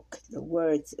a book the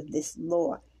words of this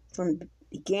law from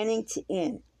beginning to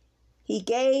end, he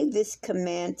gave this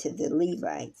command to the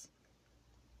Levites,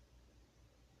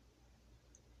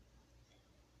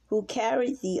 who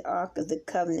carried the ark of the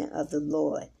covenant of the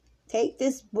Lord. Take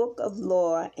this book of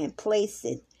law and place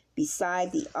it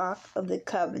beside the ark of the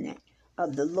covenant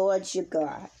of the Lord your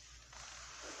God.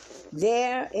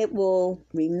 There it will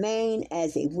remain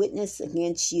as a witness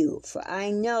against you, for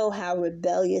I know how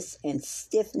rebellious and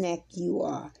stiff-necked you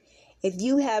are. If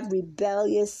you have been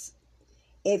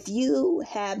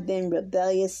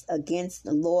rebellious against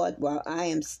the Lord while I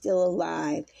am still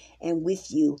alive and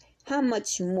with you, how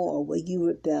much more will you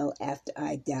rebel after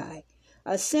I die?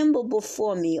 Assemble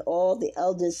before me all the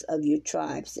elders of your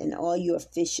tribes and all your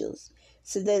officials,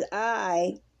 so that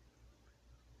I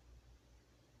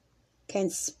can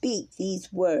speak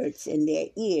these words in their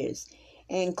ears,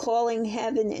 and calling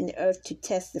heaven and earth to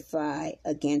testify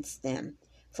against them.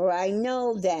 For I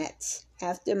know that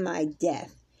after my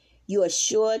death you are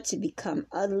sure to become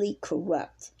utterly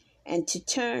corrupt and to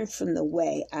turn from the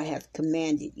way I have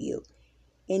commanded you.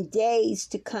 In days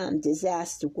to come,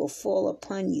 disaster will fall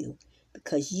upon you,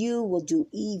 because you will do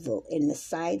evil in the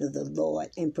sight of the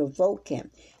Lord and provoke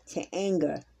him to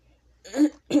anger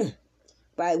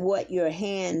by what your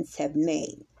hands have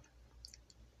made.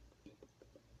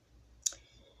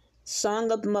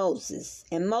 Song of Moses.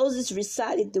 And Moses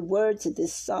recited the words of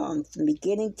this song from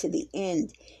beginning to the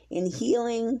end in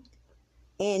hearing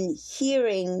and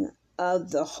hearing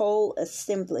of the whole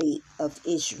assembly of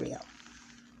Israel.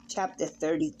 Chapter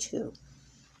 32.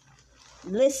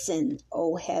 Listen,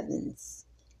 O heavens,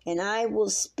 and I will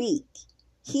speak.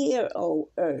 Hear, O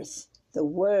earth, the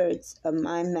words of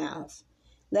my mouth.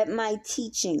 Let my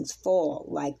teachings fall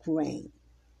like rain,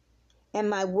 and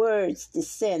my words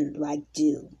descend like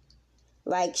dew,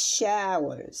 like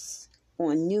showers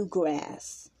on new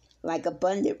grass, like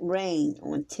abundant rain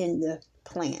on tender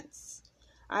plants.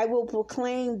 I will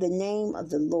proclaim the name of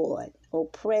the Lord. O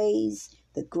praise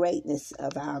the greatness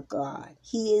of our God.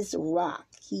 He is a rock.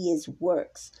 His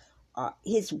works are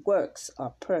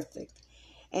perfect,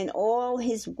 and all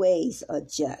his ways are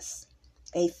just.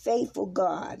 A faithful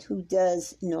God who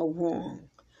does no wrong.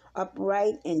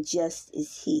 Upright and just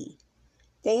is he.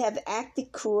 They have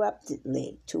acted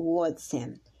corruptly towards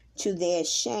him. To their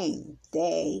shame,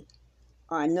 they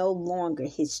are no longer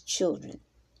his children.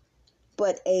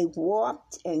 But a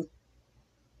warped and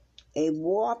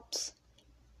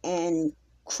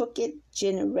crooked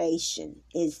generation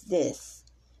is this,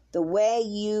 the way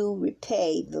you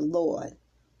repay the Lord.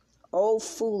 O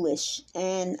foolish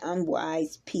and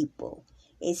unwise people,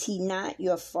 is he not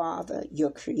your Father,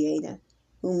 your Creator,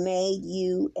 who made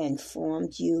you and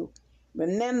formed you?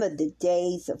 Remember the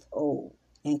days of old,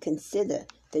 and consider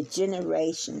the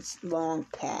generations long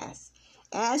past.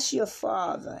 Ask your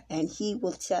father, and he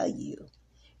will tell you,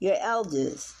 your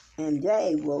elders, and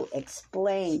they will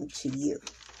explain to you.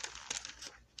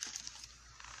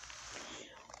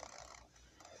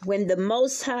 When the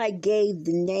Most High gave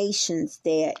the nations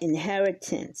their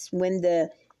inheritance, when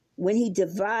he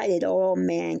divided all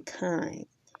mankind,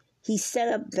 he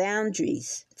set up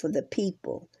boundaries for the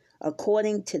people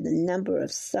according to the number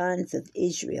of sons of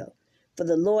Israel, for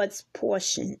the Lord's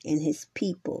portion in his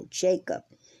people, Jacob,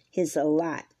 his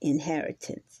allot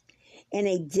inheritance. In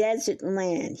a desert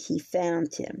land he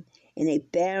found him, in a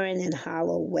barren and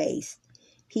hollow waste.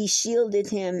 He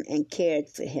shielded him and cared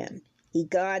for him. He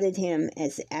guarded him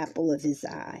as the apple of his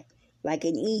eye, like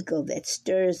an eagle that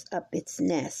stirs up its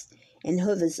nest and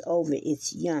hovers over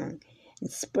its young, and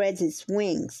spreads its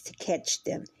wings to catch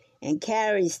them, and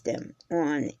carries them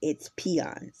on its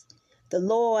pinions. The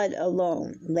Lord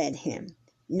alone led him.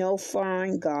 No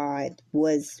foreign god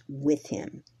was with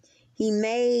him. He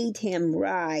made him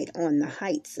ride on the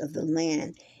heights of the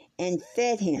land and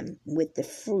fed him with the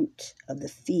fruit of the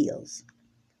fields.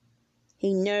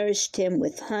 He nourished him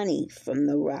with honey from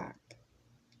the rock,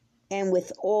 and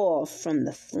with oil from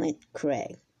the flint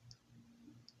crag,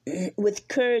 with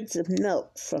curds of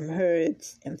milk from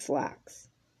herds and flocks,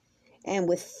 and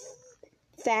with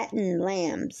fattened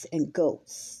lambs and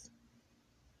goats,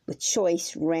 with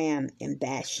choice ram and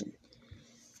Bashan.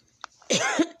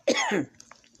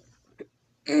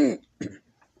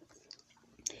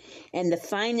 And the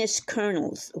finest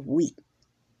kernels of wheat.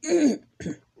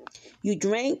 You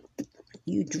drank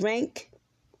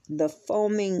the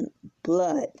foaming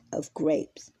blood of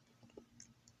grapes.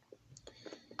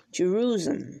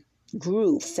 Jerusalem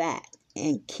grew fat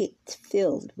and kicked,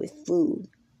 filled with food.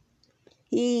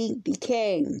 He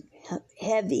became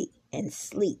heavy and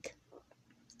sleek.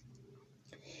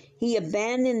 He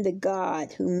abandoned the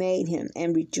God who made him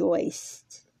and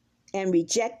rejoiced and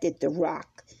rejected the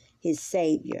rock, his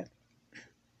Savior.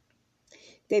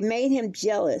 They made him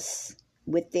jealous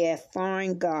with their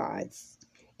foreign gods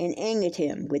and angered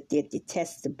him with their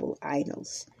detestable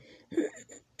idols.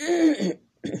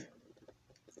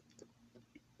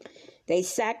 They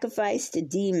sacrificed to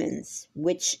demons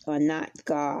which are not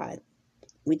gods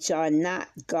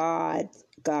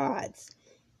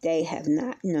they have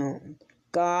not known,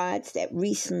 gods that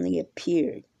recently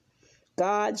appeared,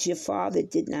 gods your father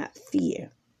did not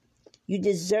fear. You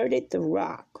deserted the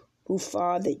rock who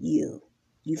fathered you.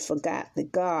 You forgot the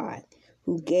God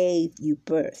who gave you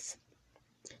birth.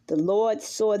 The Lord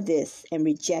saw this and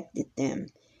rejected them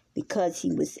because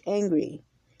he was angry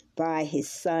by his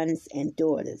sons and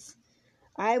daughters.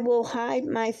 I will hide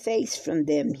my face from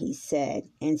them, he said,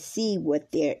 and see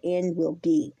what their end will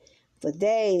be, for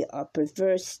they are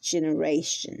perverse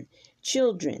generation,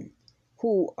 children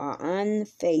who are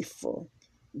unfaithful.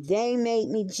 They made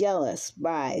me jealous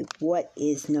by what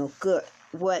is no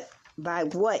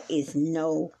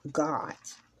God,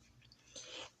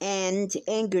 and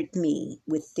angered me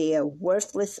with their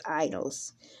worthless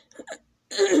idols.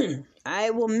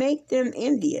 I will make them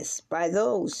envious by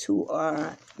those who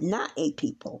are not a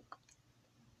people,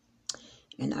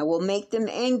 and I will make them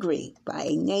angry by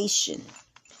a nation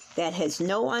that has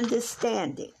no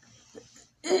understanding,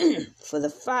 for the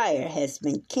fire has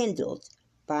been kindled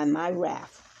by my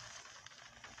wrath.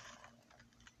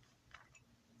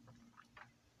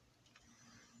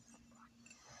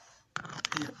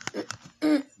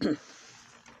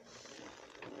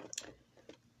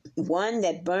 One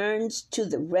that burns to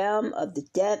the realm of the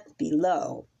depth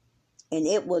below, and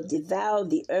it will devour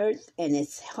the earth and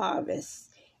its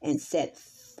harvest, and set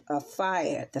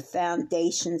afire the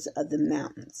foundations of the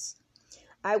mountains.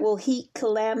 I will heap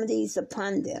calamities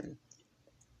upon them,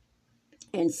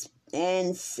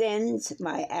 and send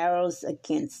my arrows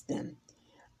against them.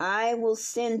 I will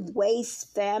send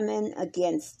waste famine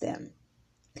against them,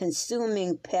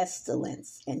 consuming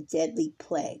pestilence and deadly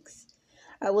plagues.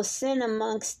 I will send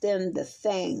amongst them the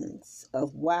fangs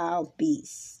of wild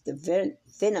beasts, the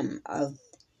venom of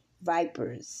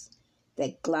vipers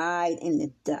that glide in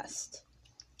the dust.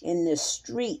 In the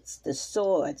streets the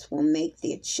swords will make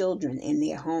their children and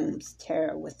their homes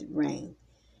terror with the rain.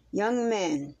 Young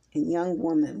men and young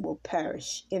women will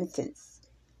perish, infants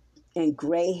and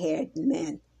gray-haired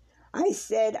men. I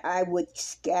said I would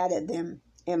scatter them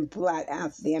and blot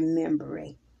out their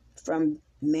memory from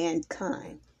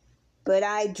mankind. But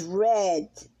I dread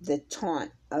the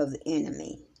taunt of the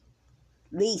enemy,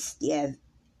 lest the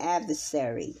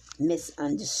adversary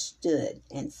misunderstood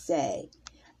and say,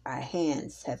 our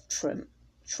hands have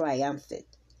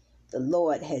triumphed. The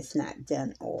Lord has not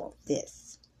done all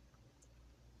this.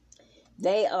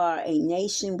 They are a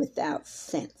nation without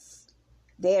sense.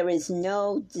 There is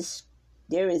no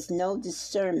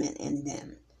discernment in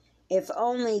them. If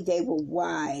only they were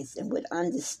wise and would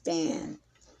understand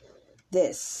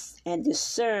this and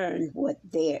discern what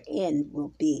their end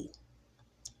will be.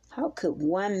 How could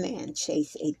one man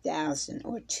chase 1,000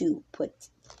 or two put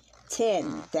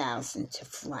 10,000 to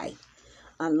flight,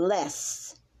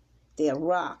 unless their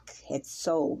rock had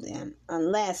sold them,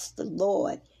 unless the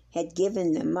Lord had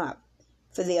given them up?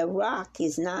 For their rock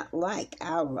is not like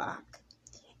our rock,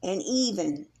 and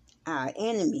even our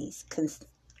enemies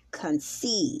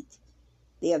concede.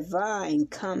 Their vine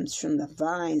comes from the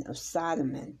vine of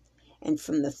Sodom and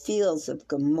from the fields of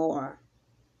Gomorrah.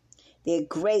 Their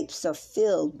grapes are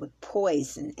filled with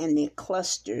poison, and their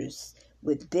clusters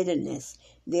with bitterness.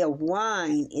 Their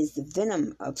wine is the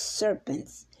venom of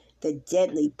serpents, the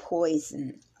deadly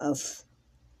poison of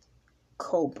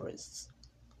cobras.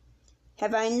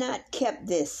 Have I not kept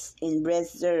this in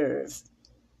reserve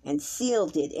and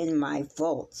sealed it in my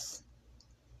vaults?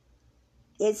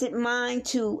 Is it mine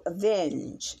to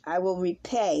avenge? I will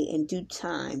repay in due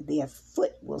time. Their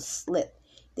foot will slip.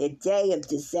 Their day of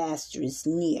disaster is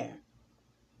near,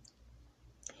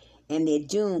 and their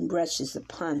doom rushes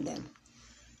upon them.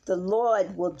 The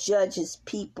Lord will judge his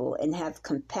people and have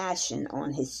compassion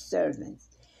on his servants.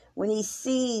 When he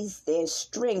sees their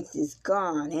strength is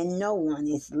gone and no one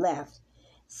is left,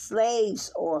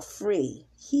 slaves or free,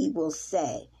 he will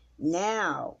say,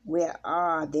 now where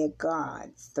are their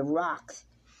gods, the rock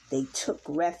they took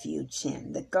refuge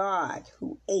in, the God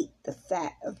who ate the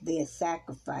fat of their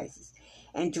sacrifices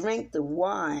and drank the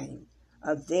wine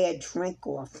of their drink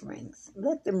offerings?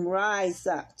 Let them rise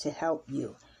up to help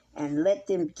you, and let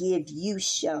them give you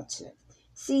shelter.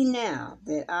 See now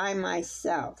that I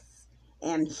myself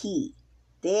am he.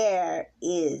 There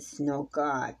is no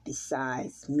God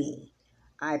besides me.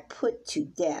 I put to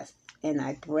death and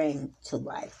I bring to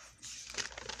life.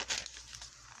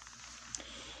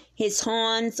 His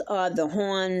horns are the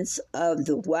horns of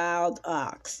the wild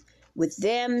ox. With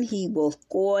them he will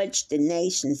gorge the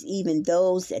nations, even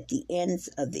those at the ends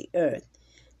of the earth.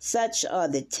 Such are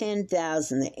the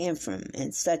 10,000 of Ephraim,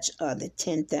 and such are the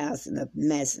 10,000 of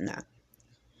Manasseh.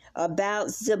 About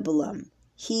Zebulun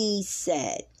he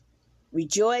said,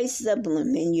 rejoice,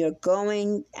 Zebulun, in your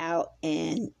going out,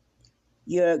 and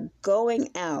you,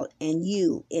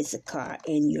 Issachar,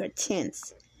 in your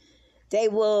tents. They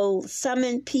will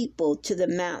summon people to the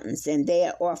mountains, and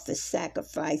there offer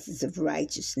sacrifices of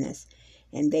righteousness,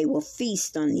 and they will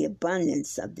feast on the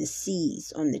abundance of the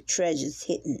seas, on the treasures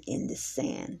hidden in the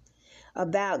sand.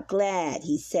 About Glad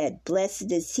he said,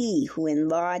 blessed is he who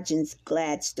enlarges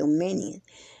Glad's dominion.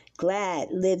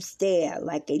 Glad lives there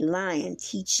like a lion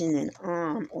teaching an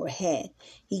arm or head.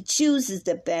 He chooses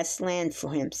the best land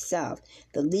for himself.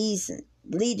 The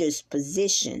leader's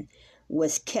position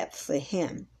was kept for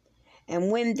him. And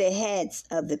when the heads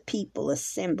of the people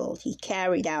assembled, he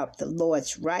carried out the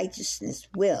Lord's righteousness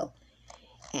will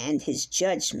and his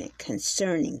judgment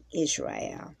concerning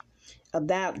Israel.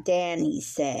 About Dan he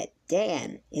said,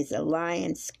 Dan is a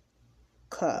lion's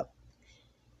cub,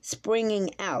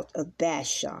 springing out of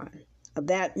Bashan.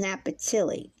 About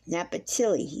Naphtali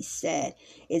he said,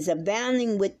 is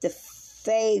abounding with the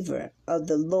favor of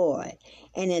the Lord,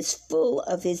 and is full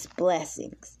of his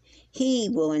blessings. He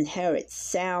will inherit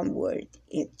soundward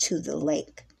into the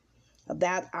lake.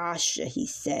 About Asher he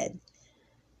said,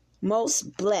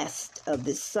 most blessed of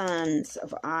the sons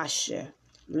of Asher,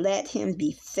 let him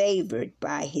be favored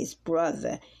by his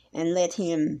brother, and let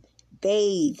him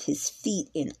bathe his feet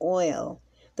in oil.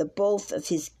 The both of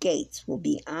his gates will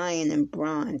be iron and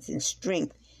bronze, and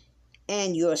strength,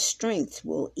 and your strength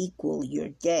will equal your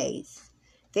days.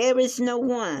 There is no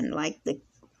one like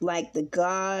the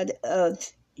God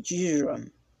of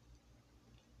Jeshurun,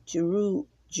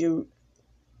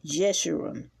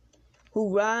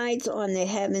 who rides on the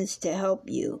heavens to help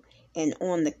you, and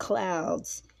on the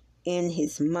clouds in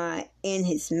his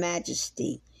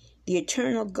majesty. The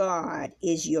eternal God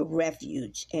is your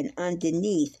refuge, and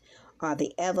underneath are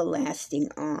the everlasting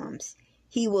arms.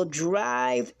 He will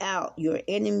drive out your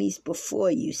enemies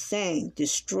before you, saying,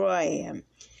 destroy him.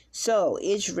 So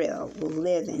Israel will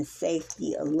live in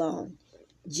safety alone.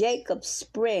 Jacob's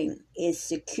spring is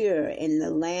secure in the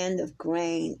land of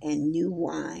grain and new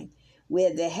wine,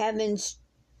 where the heavens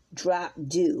drop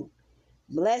dew.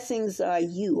 Blessings are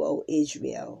you, O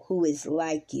Israel, who is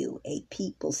like you, a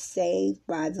people saved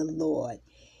by the Lord.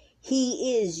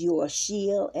 He is your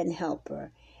shield and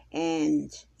helper,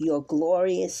 and your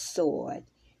glorious sword.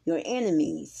 Your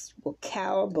enemies will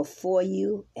cower before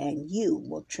you, and you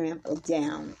will trample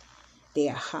down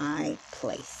their high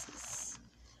places.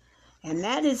 And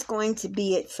that is going to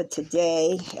be it for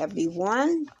today,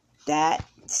 everyone. That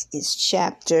is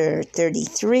chapter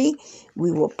 33.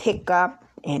 We will pick up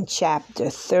in chapter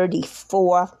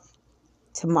 34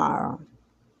 tomorrow.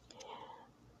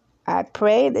 I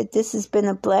pray that this has been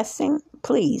a blessing.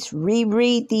 Please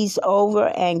reread these over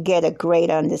and get a great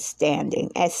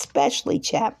understanding, especially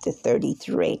chapter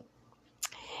 33.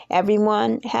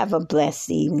 Everyone, have a blessed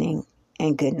evening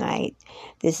and good night.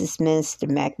 This is Minister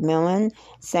Macmillan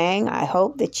saying, I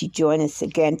hope that you join us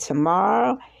again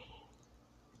tomorrow.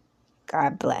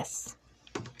 God bless.